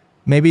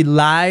maybe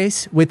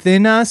lies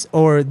within us?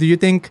 Or do you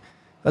think,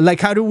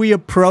 like, how do we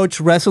approach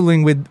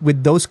wrestling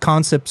with those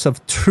concepts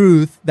of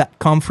truth that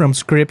come from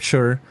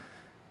scripture,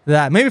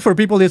 that maybe for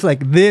people it's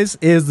like, this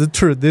is the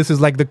truth, this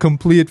is like the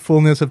complete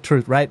fullness of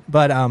truth, right?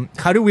 But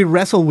how do we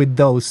wrestle with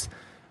those,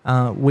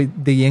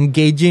 with the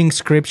engaging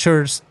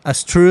scriptures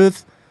as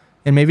truth,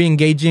 and maybe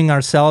engaging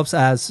ourselves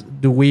as,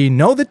 do we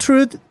know the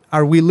truth?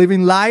 Are we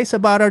living lies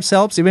about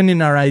ourselves, even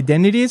in our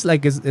identities?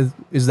 Like,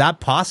 is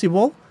that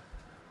possible?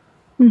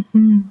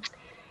 Mm-hmm.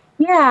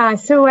 Yeah,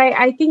 so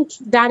I think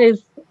that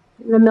is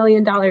the $1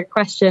 million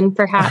question,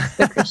 perhaps,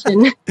 the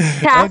Christian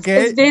task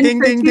has been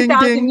for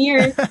 2,000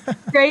 years,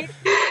 right?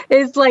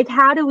 Is like,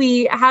 how do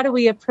we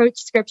approach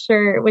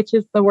scripture, which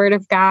is the word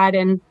of God,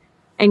 and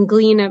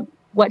glean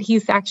what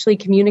he's actually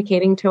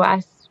communicating to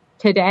us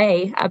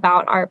today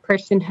about our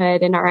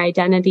personhood and our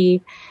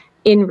identity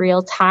in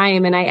real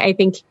time. And I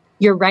think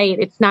you're right.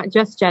 It's not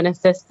just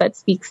Genesis that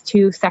speaks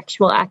to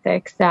sexual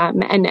ethics,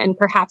 and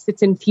perhaps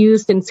it's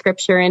infused in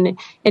scripture in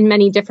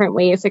many different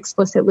ways,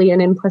 explicitly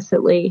and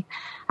implicitly.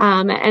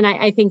 And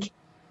I think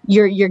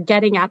you're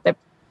getting at the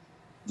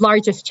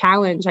largest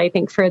challenge, I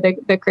think, for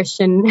the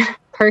Christian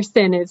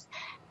person, is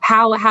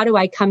how do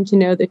I come to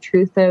know the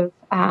truth of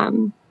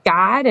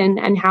God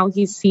and how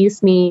he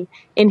sees me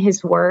in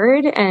his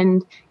word,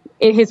 and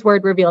in his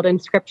word revealed in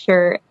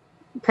scripture,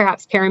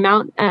 perhaps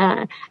paramount,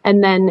 and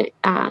then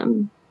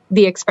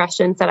the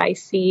expressions that I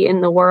see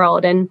in the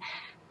world. And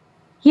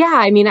yeah,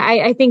 I mean,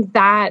 I think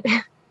that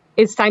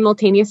is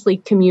simultaneously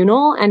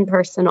communal and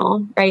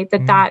personal, right?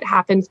 That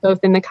happens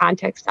both in the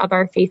context of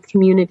our faith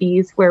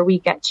communities, where we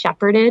get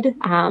shepherded.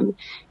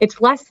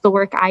 It's less the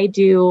work I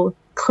do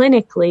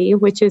clinically,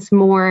 which is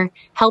more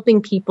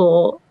helping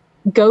people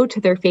go to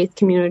their faith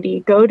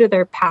community, go to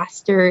their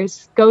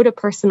pastors, go to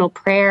personal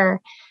prayer,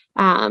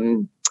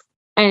 and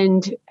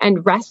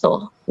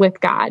wrestle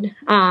with God.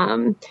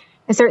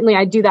 Certainly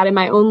I do that in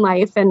my own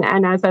life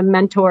and as a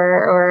mentor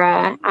or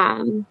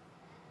a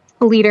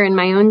leader in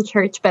my own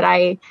church, but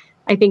I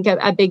I think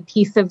a big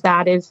piece of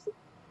that is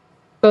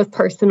both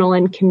personal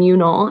and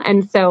communal.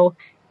 And so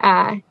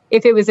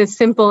if it was as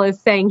simple as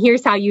saying,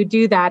 here's how you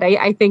do that,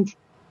 I think,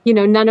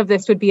 none of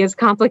this would be as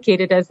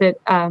complicated as it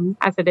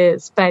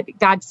is. But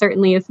God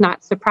certainly is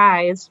not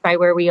surprised by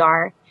where we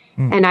are.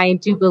 And I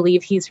do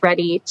believe he's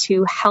ready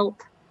to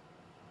help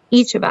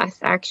each of us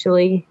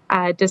actually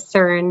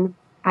discern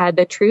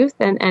the truth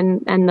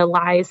and the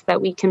lies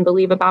that we can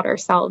believe about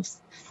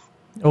ourselves.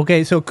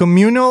 Okay, so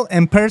communal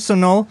and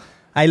personal,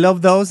 I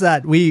love those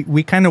that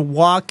we kind of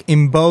walk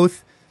in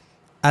both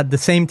at the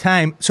same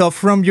time. So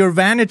from your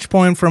vantage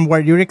point, from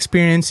what you're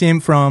experiencing,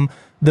 from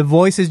the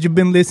voices you've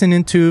been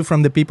listening to,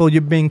 from the people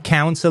you've been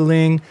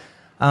counseling,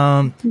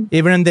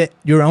 even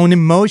your own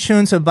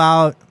emotions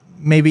about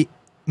maybe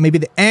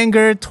the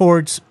anger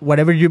towards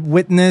whatever you've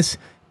witnessed,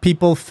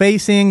 people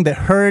facing the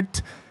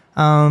hurt,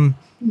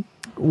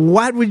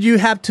 what would you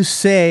have to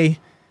say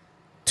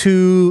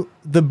to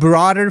the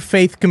broader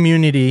faith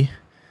community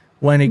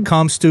when it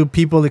comes to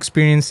people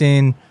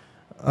experiencing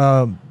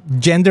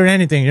gender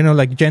anything,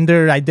 like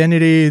gender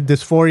identity,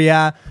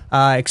 dysphoria,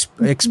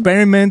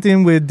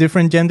 experimenting with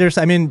different genders?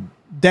 I mean,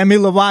 Demi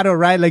Lovato,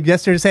 right? Like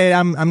yesterday said,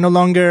 I'm no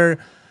longer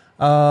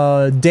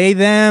they,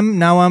 them.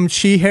 Now I'm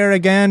she, her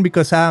again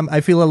because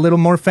I feel a little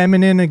more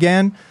feminine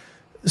again.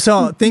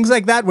 So things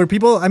like that where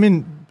people, I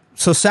mean,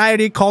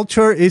 society,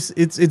 culture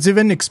it's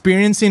even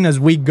experiencing as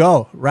we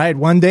go, right?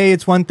 One day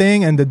it's one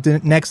thing and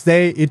the next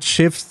day it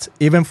shifts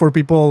even for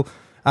people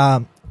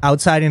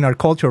outside in our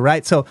culture,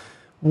 right? So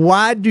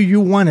what do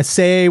you want to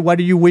say? What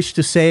do you wish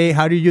to say?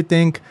 How do you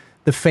think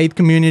the faith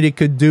community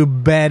could do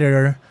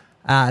better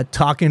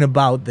talking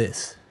about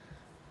this?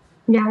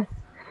 Yes.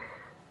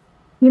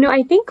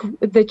 I think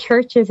the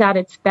church is at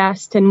its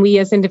best, and we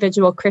as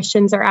individual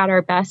Christians are at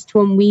our best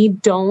when we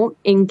don't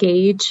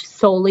engage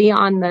solely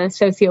on the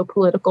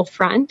socio-political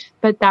front,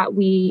 but that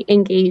we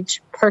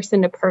engage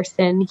person to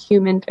person,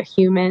 human to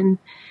human.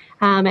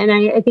 And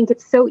I think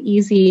it's so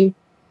easy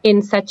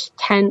in such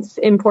tense,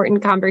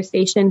 important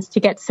conversations to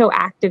get so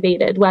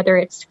activated, whether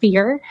it's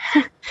fear,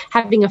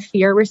 having a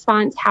fear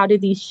response. How do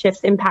these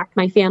shifts impact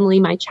my family,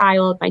 my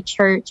child, my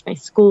church, my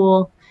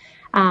school?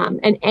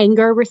 An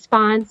anger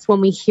response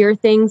when we hear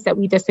things that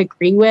we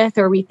disagree with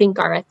or we think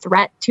are a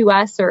threat to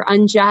us or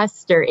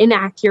unjust or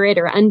inaccurate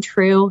or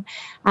untrue.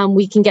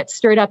 We can get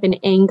stirred up in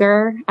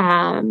anger.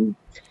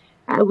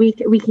 We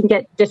can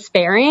get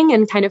despairing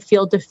and kind of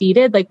feel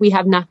defeated, like we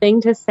have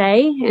nothing to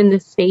say in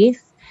this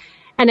space.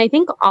 And I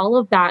think all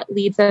of that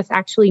leads us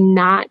actually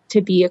not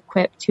to be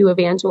equipped to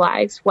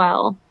evangelize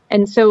well.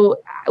 And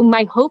so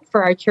my hope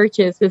for our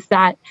churches is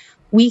that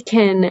we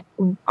can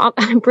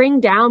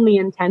bring down the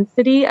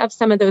intensity of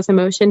some of those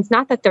emotions,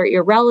 not that they're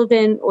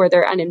irrelevant or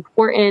they're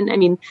unimportant. I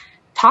mean,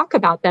 talk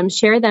about them,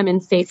 share them in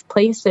safe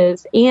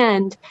places.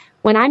 And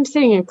when I'm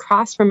sitting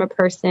across from a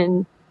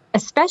person,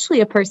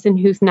 especially a person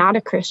who's not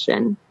a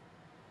Christian,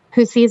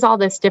 who sees all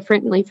this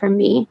differently from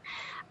me,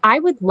 I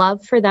would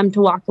love for them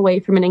to walk away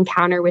from an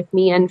encounter with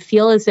me and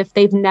feel as if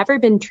they've never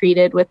been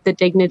treated with the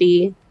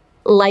dignity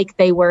like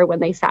they were when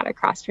they sat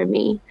across from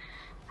me.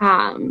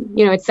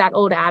 It's that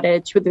old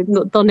adage,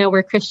 they'll know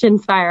we're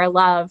Christians by our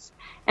love.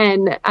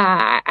 And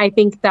I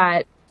think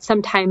that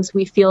sometimes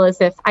we feel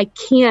as if I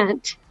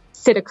can't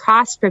sit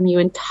across from you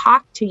and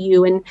talk to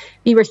you and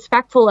be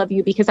respectful of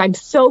you because I'm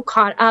so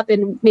caught up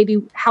in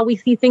maybe how we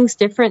see things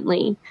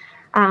differently,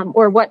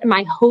 or what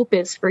my hope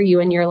is for you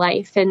in your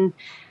life. And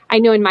I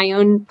know in my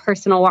own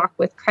personal walk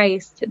with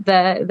Christ,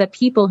 the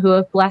people who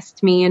have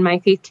blessed me in my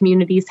faith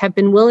communities have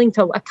been willing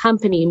to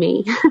accompany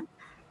me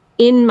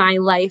in my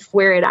life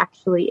where it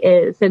actually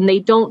is. And they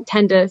don't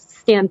tend to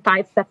stand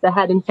 5 steps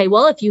ahead and say,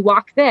 well, if you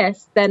walk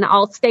this, then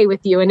I'll stay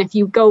with you. And if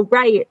you go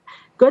right,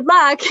 good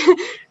luck.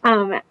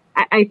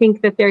 I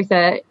think that there's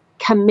a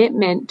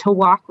commitment to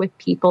walk with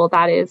people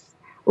that is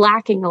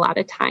lacking a lot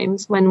of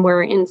times when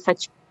we're in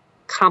such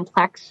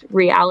complex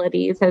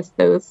realities as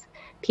those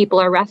people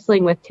are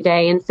wrestling with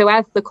today. And so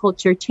as the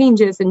culture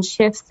changes and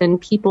shifts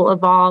and people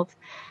evolve,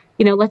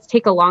 let's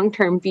take a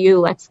long-term view.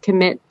 Let's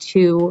commit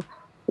to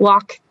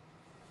walk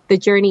the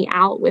journey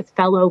out with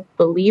fellow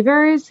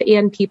believers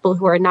and people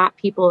who are not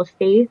people of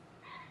faith.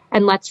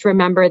 And let's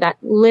remember that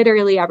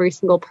literally every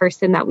single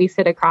person that we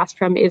sit across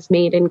from is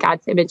made in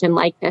God's image and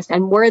likeness.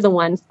 And we're the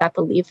ones that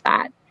believe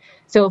that.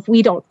 So if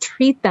we don't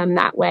treat them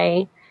that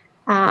way,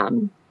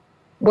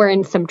 we're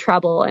in some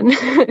trouble and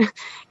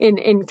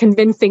in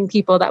convincing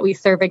people that we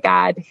serve a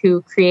God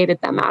who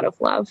created them out of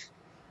love.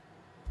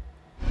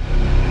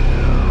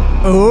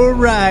 All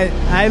right.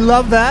 I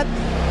love that.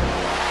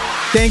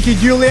 Thank you,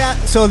 Julia.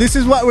 So this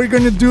is what we're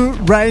going to do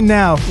right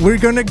now. We're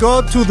going to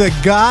go to the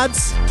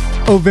gods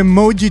of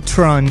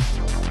Emojitron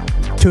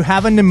to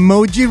have an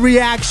emoji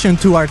reaction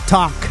to our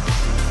talk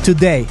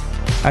today.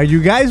 Are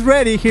you guys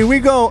ready? Here we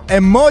go.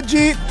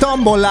 Emoji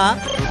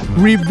tombola.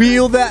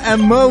 Reveal the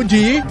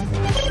emoji.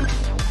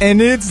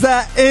 And it's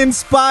the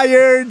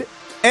inspired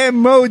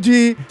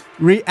emoji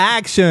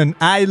reaction.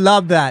 I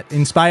love that.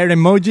 Inspired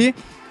emoji.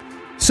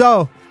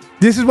 So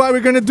this is what we're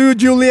going to do,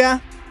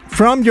 Julia.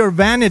 From your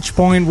vantage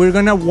point, we're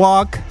going to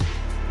walk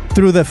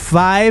through the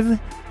 5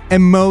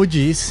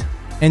 emojis,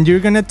 and you're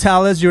going to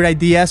tell us your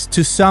ideas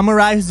to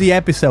summarize the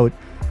episode.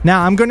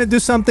 Now, I'm going to do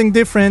something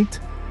different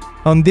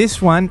on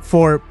this one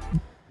for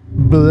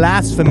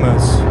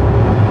blasphemous.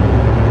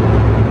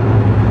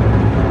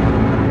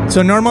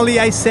 So normally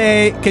I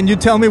say, can you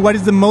tell me what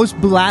is the most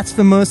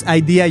blasphemous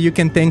idea you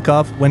can think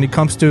of when it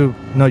comes to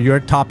your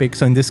topic?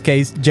 So in this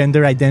case,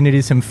 gender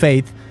identities and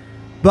faith.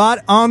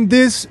 But on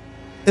this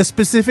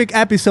specific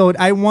episode,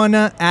 I want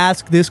to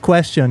ask this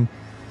question.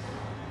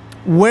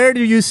 Where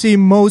do you see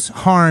most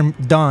harm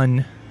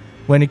done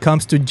when it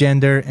comes to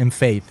gender and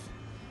faith?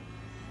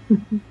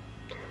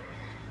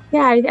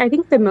 Yeah, I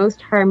think the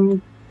most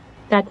harm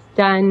that's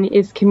done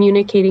is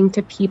communicating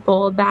to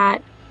people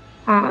that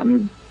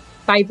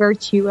by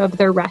virtue of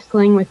their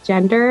wrestling with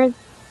gender,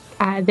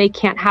 they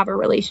can't have a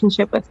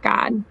relationship with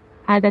God,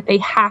 that they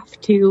have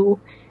to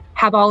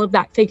have all of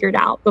that figured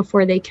out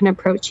before they can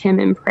approach him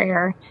in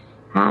prayer.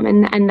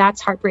 And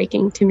that's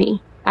heartbreaking to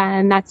me.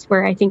 And that's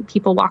where I think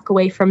people walk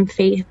away from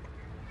faith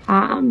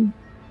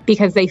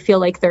because they feel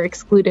like they're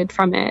excluded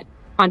from it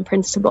on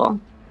principle.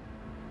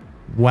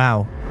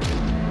 Wow.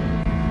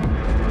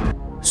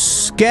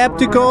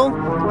 Skeptical.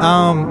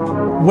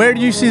 Where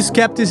do you see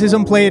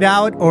skepticism played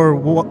out, or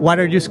what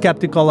are you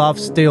skeptical of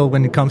still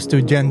when it comes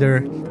to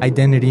gender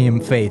identity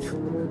and faith?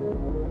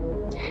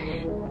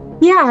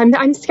 Yeah,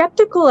 I'm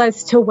skeptical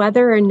as to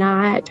whether or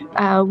not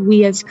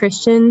we as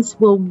Christians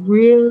will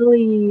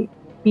really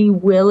be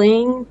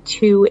willing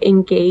to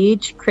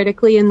engage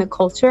critically in the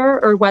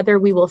culture, or whether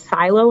we will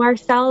silo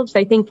ourselves.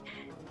 I think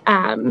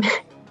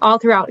all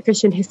throughout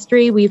Christian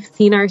history, we've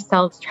seen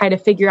ourselves try to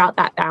figure out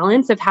that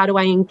balance of how do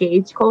I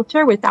engage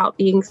culture without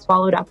being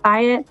swallowed up by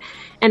it.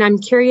 And I'm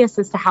curious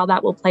as to how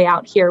that will play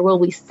out here. Will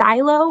we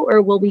silo,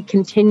 or will we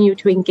continue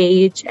to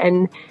engage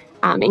and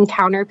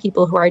encounter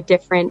people who are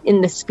different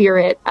in the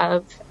spirit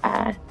of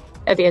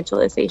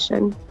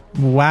evangelization?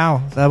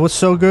 Wow, that was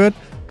so good.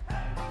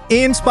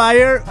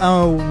 Inspire,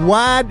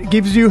 what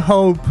gives you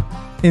hope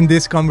in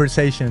this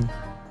conversation?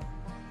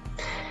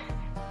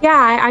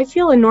 Yeah, I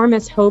feel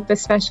enormous hope,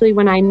 especially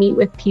when I meet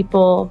with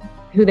people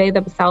who they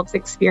themselves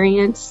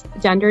experience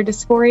gender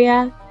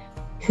dysphoria,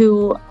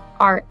 who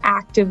are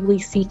actively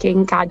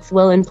seeking God's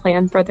will and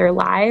plan for their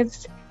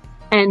lives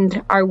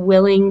and are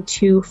willing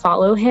to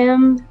follow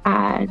him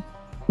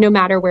no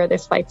matter where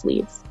this life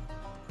leads.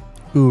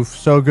 Oof,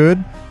 so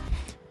good.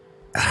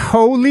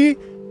 Holy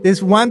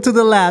is one to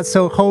the last.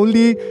 So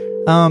holy,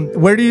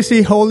 where do you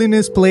see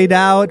holiness played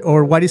out,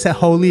 or what is a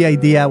holy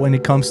idea when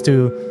it comes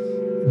to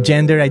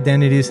gender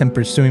identities and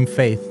pursuing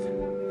faith?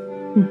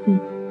 Mm-hmm.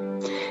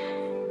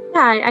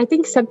 Yeah, I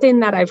think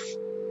something that I've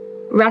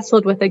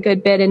wrestled with a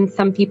good bit and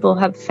some people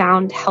have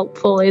found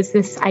helpful is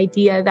this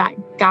idea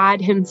that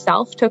God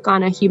himself took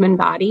on a human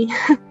body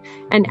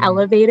and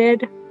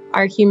elevated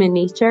our human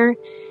nature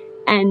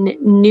and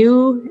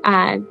knew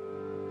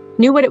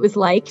what it was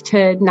like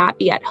to not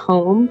be at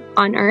home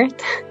on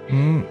earth.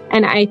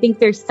 And I think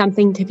there's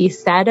something to be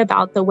said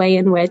about the way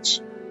in which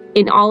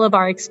in all of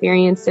our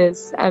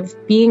experiences of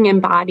being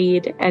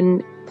embodied,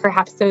 and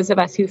perhaps those of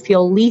us who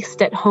feel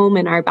least at home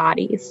in our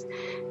bodies,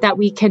 that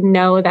we can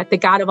know that the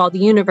God of all the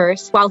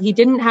universe, while he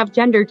didn't have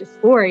gender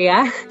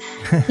dysphoria,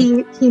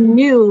 he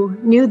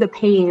knew the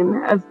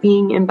pain of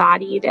being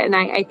embodied. And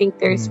I think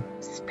there's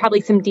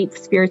probably some deep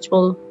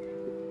spiritual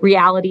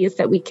realities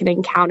that we can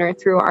encounter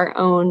through our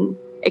own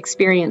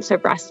experience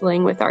of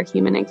wrestling with our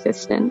human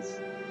existence.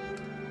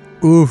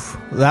 Oof,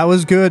 that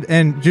was good.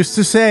 And just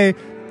to say,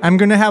 I'm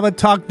going to have a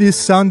talk this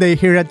Sunday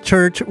here at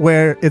church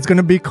where it's going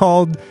to be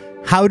called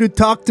How to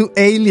Talk to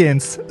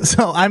Aliens.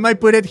 So I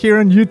might put it here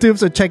on YouTube,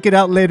 so check it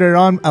out later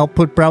on. I'll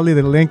put probably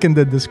the link in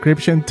the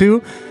description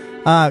too,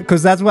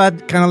 because that's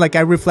what kind of like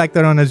I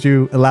reflected on as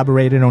you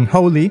elaborated on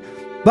holy.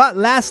 But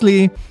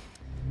lastly,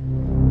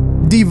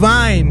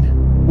 divine.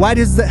 What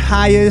is the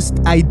highest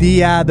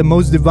idea, the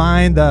most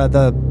divine,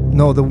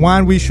 the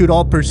one we should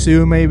all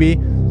pursue maybe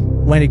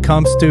when it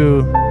comes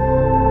to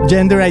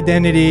gender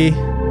identity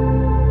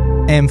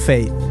and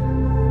faith?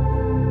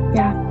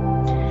 Yeah,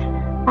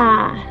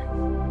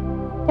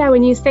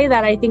 when you say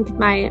that, I think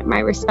my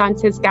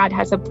response is God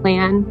has a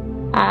plan.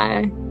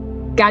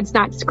 God's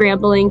not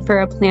scrambling for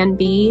a plan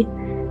B,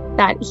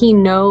 that he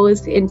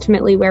knows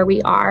intimately where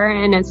we are,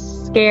 and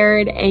as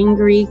scared,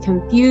 angry,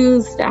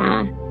 confused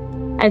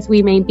as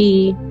we may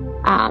be,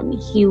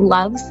 he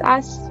loves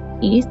us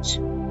each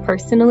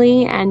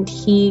personally, and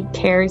he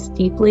cares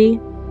deeply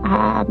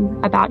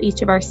about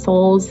each of our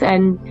souls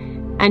and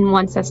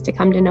wants us to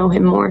come to know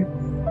him more.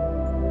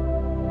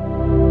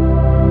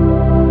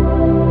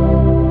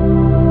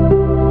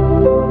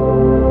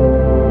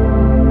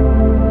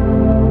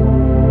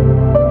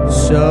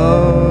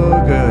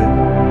 So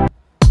good.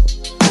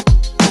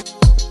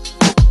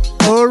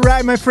 All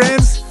right, my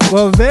friends.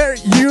 Well, there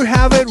you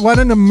have it. What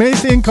an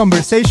amazing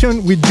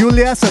conversation with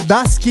Julia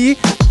Sadusky.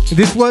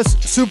 This was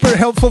super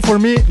helpful for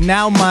me.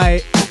 Now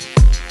my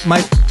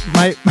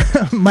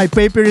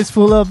paper is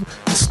full of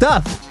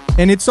stuff,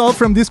 and it's all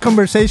from these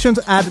conversations.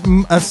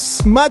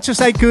 As much as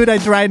I could, I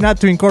tried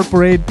not to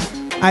incorporate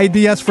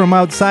ideas from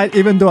outside,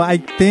 even though I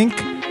think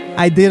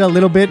I did a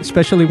little bit,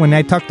 especially when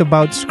I talked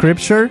about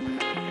scripture.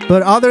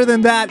 But other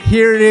than that,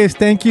 here it is.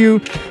 Thank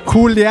you,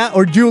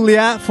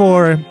 Julia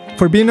for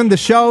being on the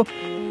show.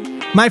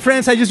 My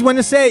friends, I just want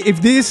to say,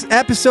 if this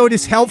episode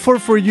is helpful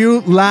for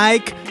you,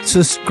 like,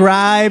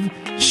 subscribe,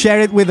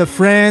 share it with a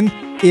friend.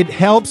 It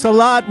helps a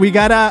lot. We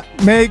gotta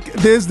make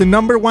this the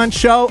 #1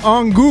 show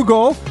on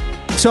Google.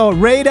 So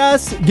rate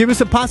us, give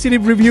us a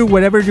positive review,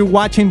 whatever you're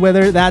watching,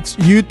 whether that's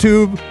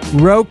YouTube,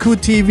 Roku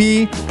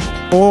TV,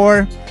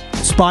 or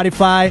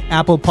Spotify,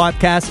 Apple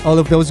Podcasts, all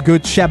of those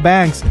good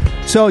shebangs.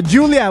 So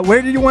Julia,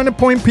 where do you want to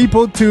point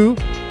people to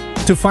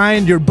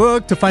find your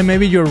book, to find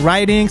maybe your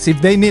writings?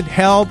 If they need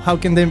help, how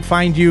can they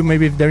find you?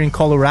 Maybe if they're in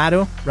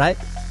Colorado, right?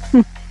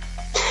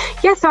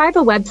 Yeah, so I have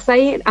a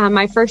website,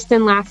 my first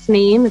and last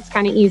name. It's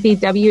kind of easy,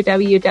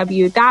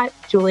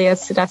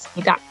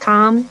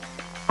 www.juliasadusky.com.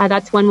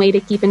 That's one way to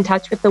keep in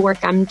touch with the work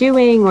I'm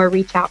doing or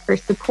reach out for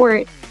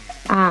support.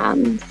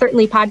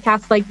 Certainly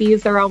podcasts like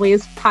these are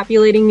always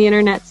populating the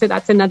internet, so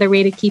that's another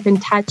way to keep in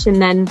touch. And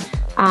then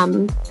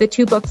the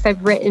 2 books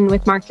I've written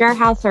with Mark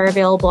Yarhouse are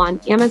available on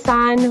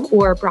Amazon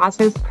or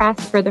Brazos Press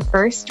for the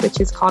first,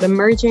 which is called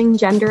Emerging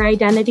Gender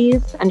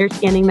Identities,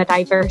 Understanding the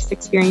Diverse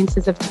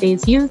Experiences of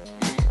Today's Youth.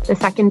 The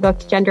second book,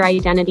 Gender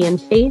Identity and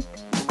Faith,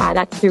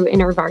 that's through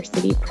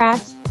InterVarsity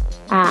Press.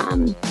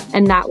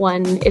 And that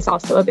one is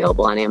also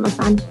available on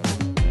Amazon.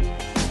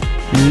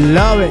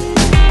 Love it.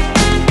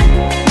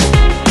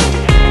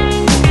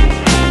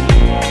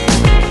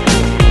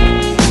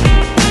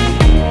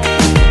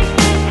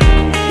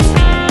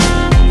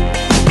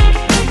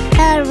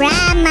 All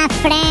right, my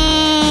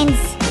friends.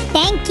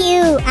 Thank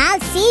you. I'll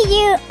see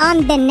you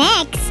on the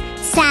next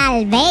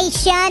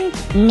Salvation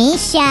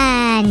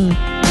Mission.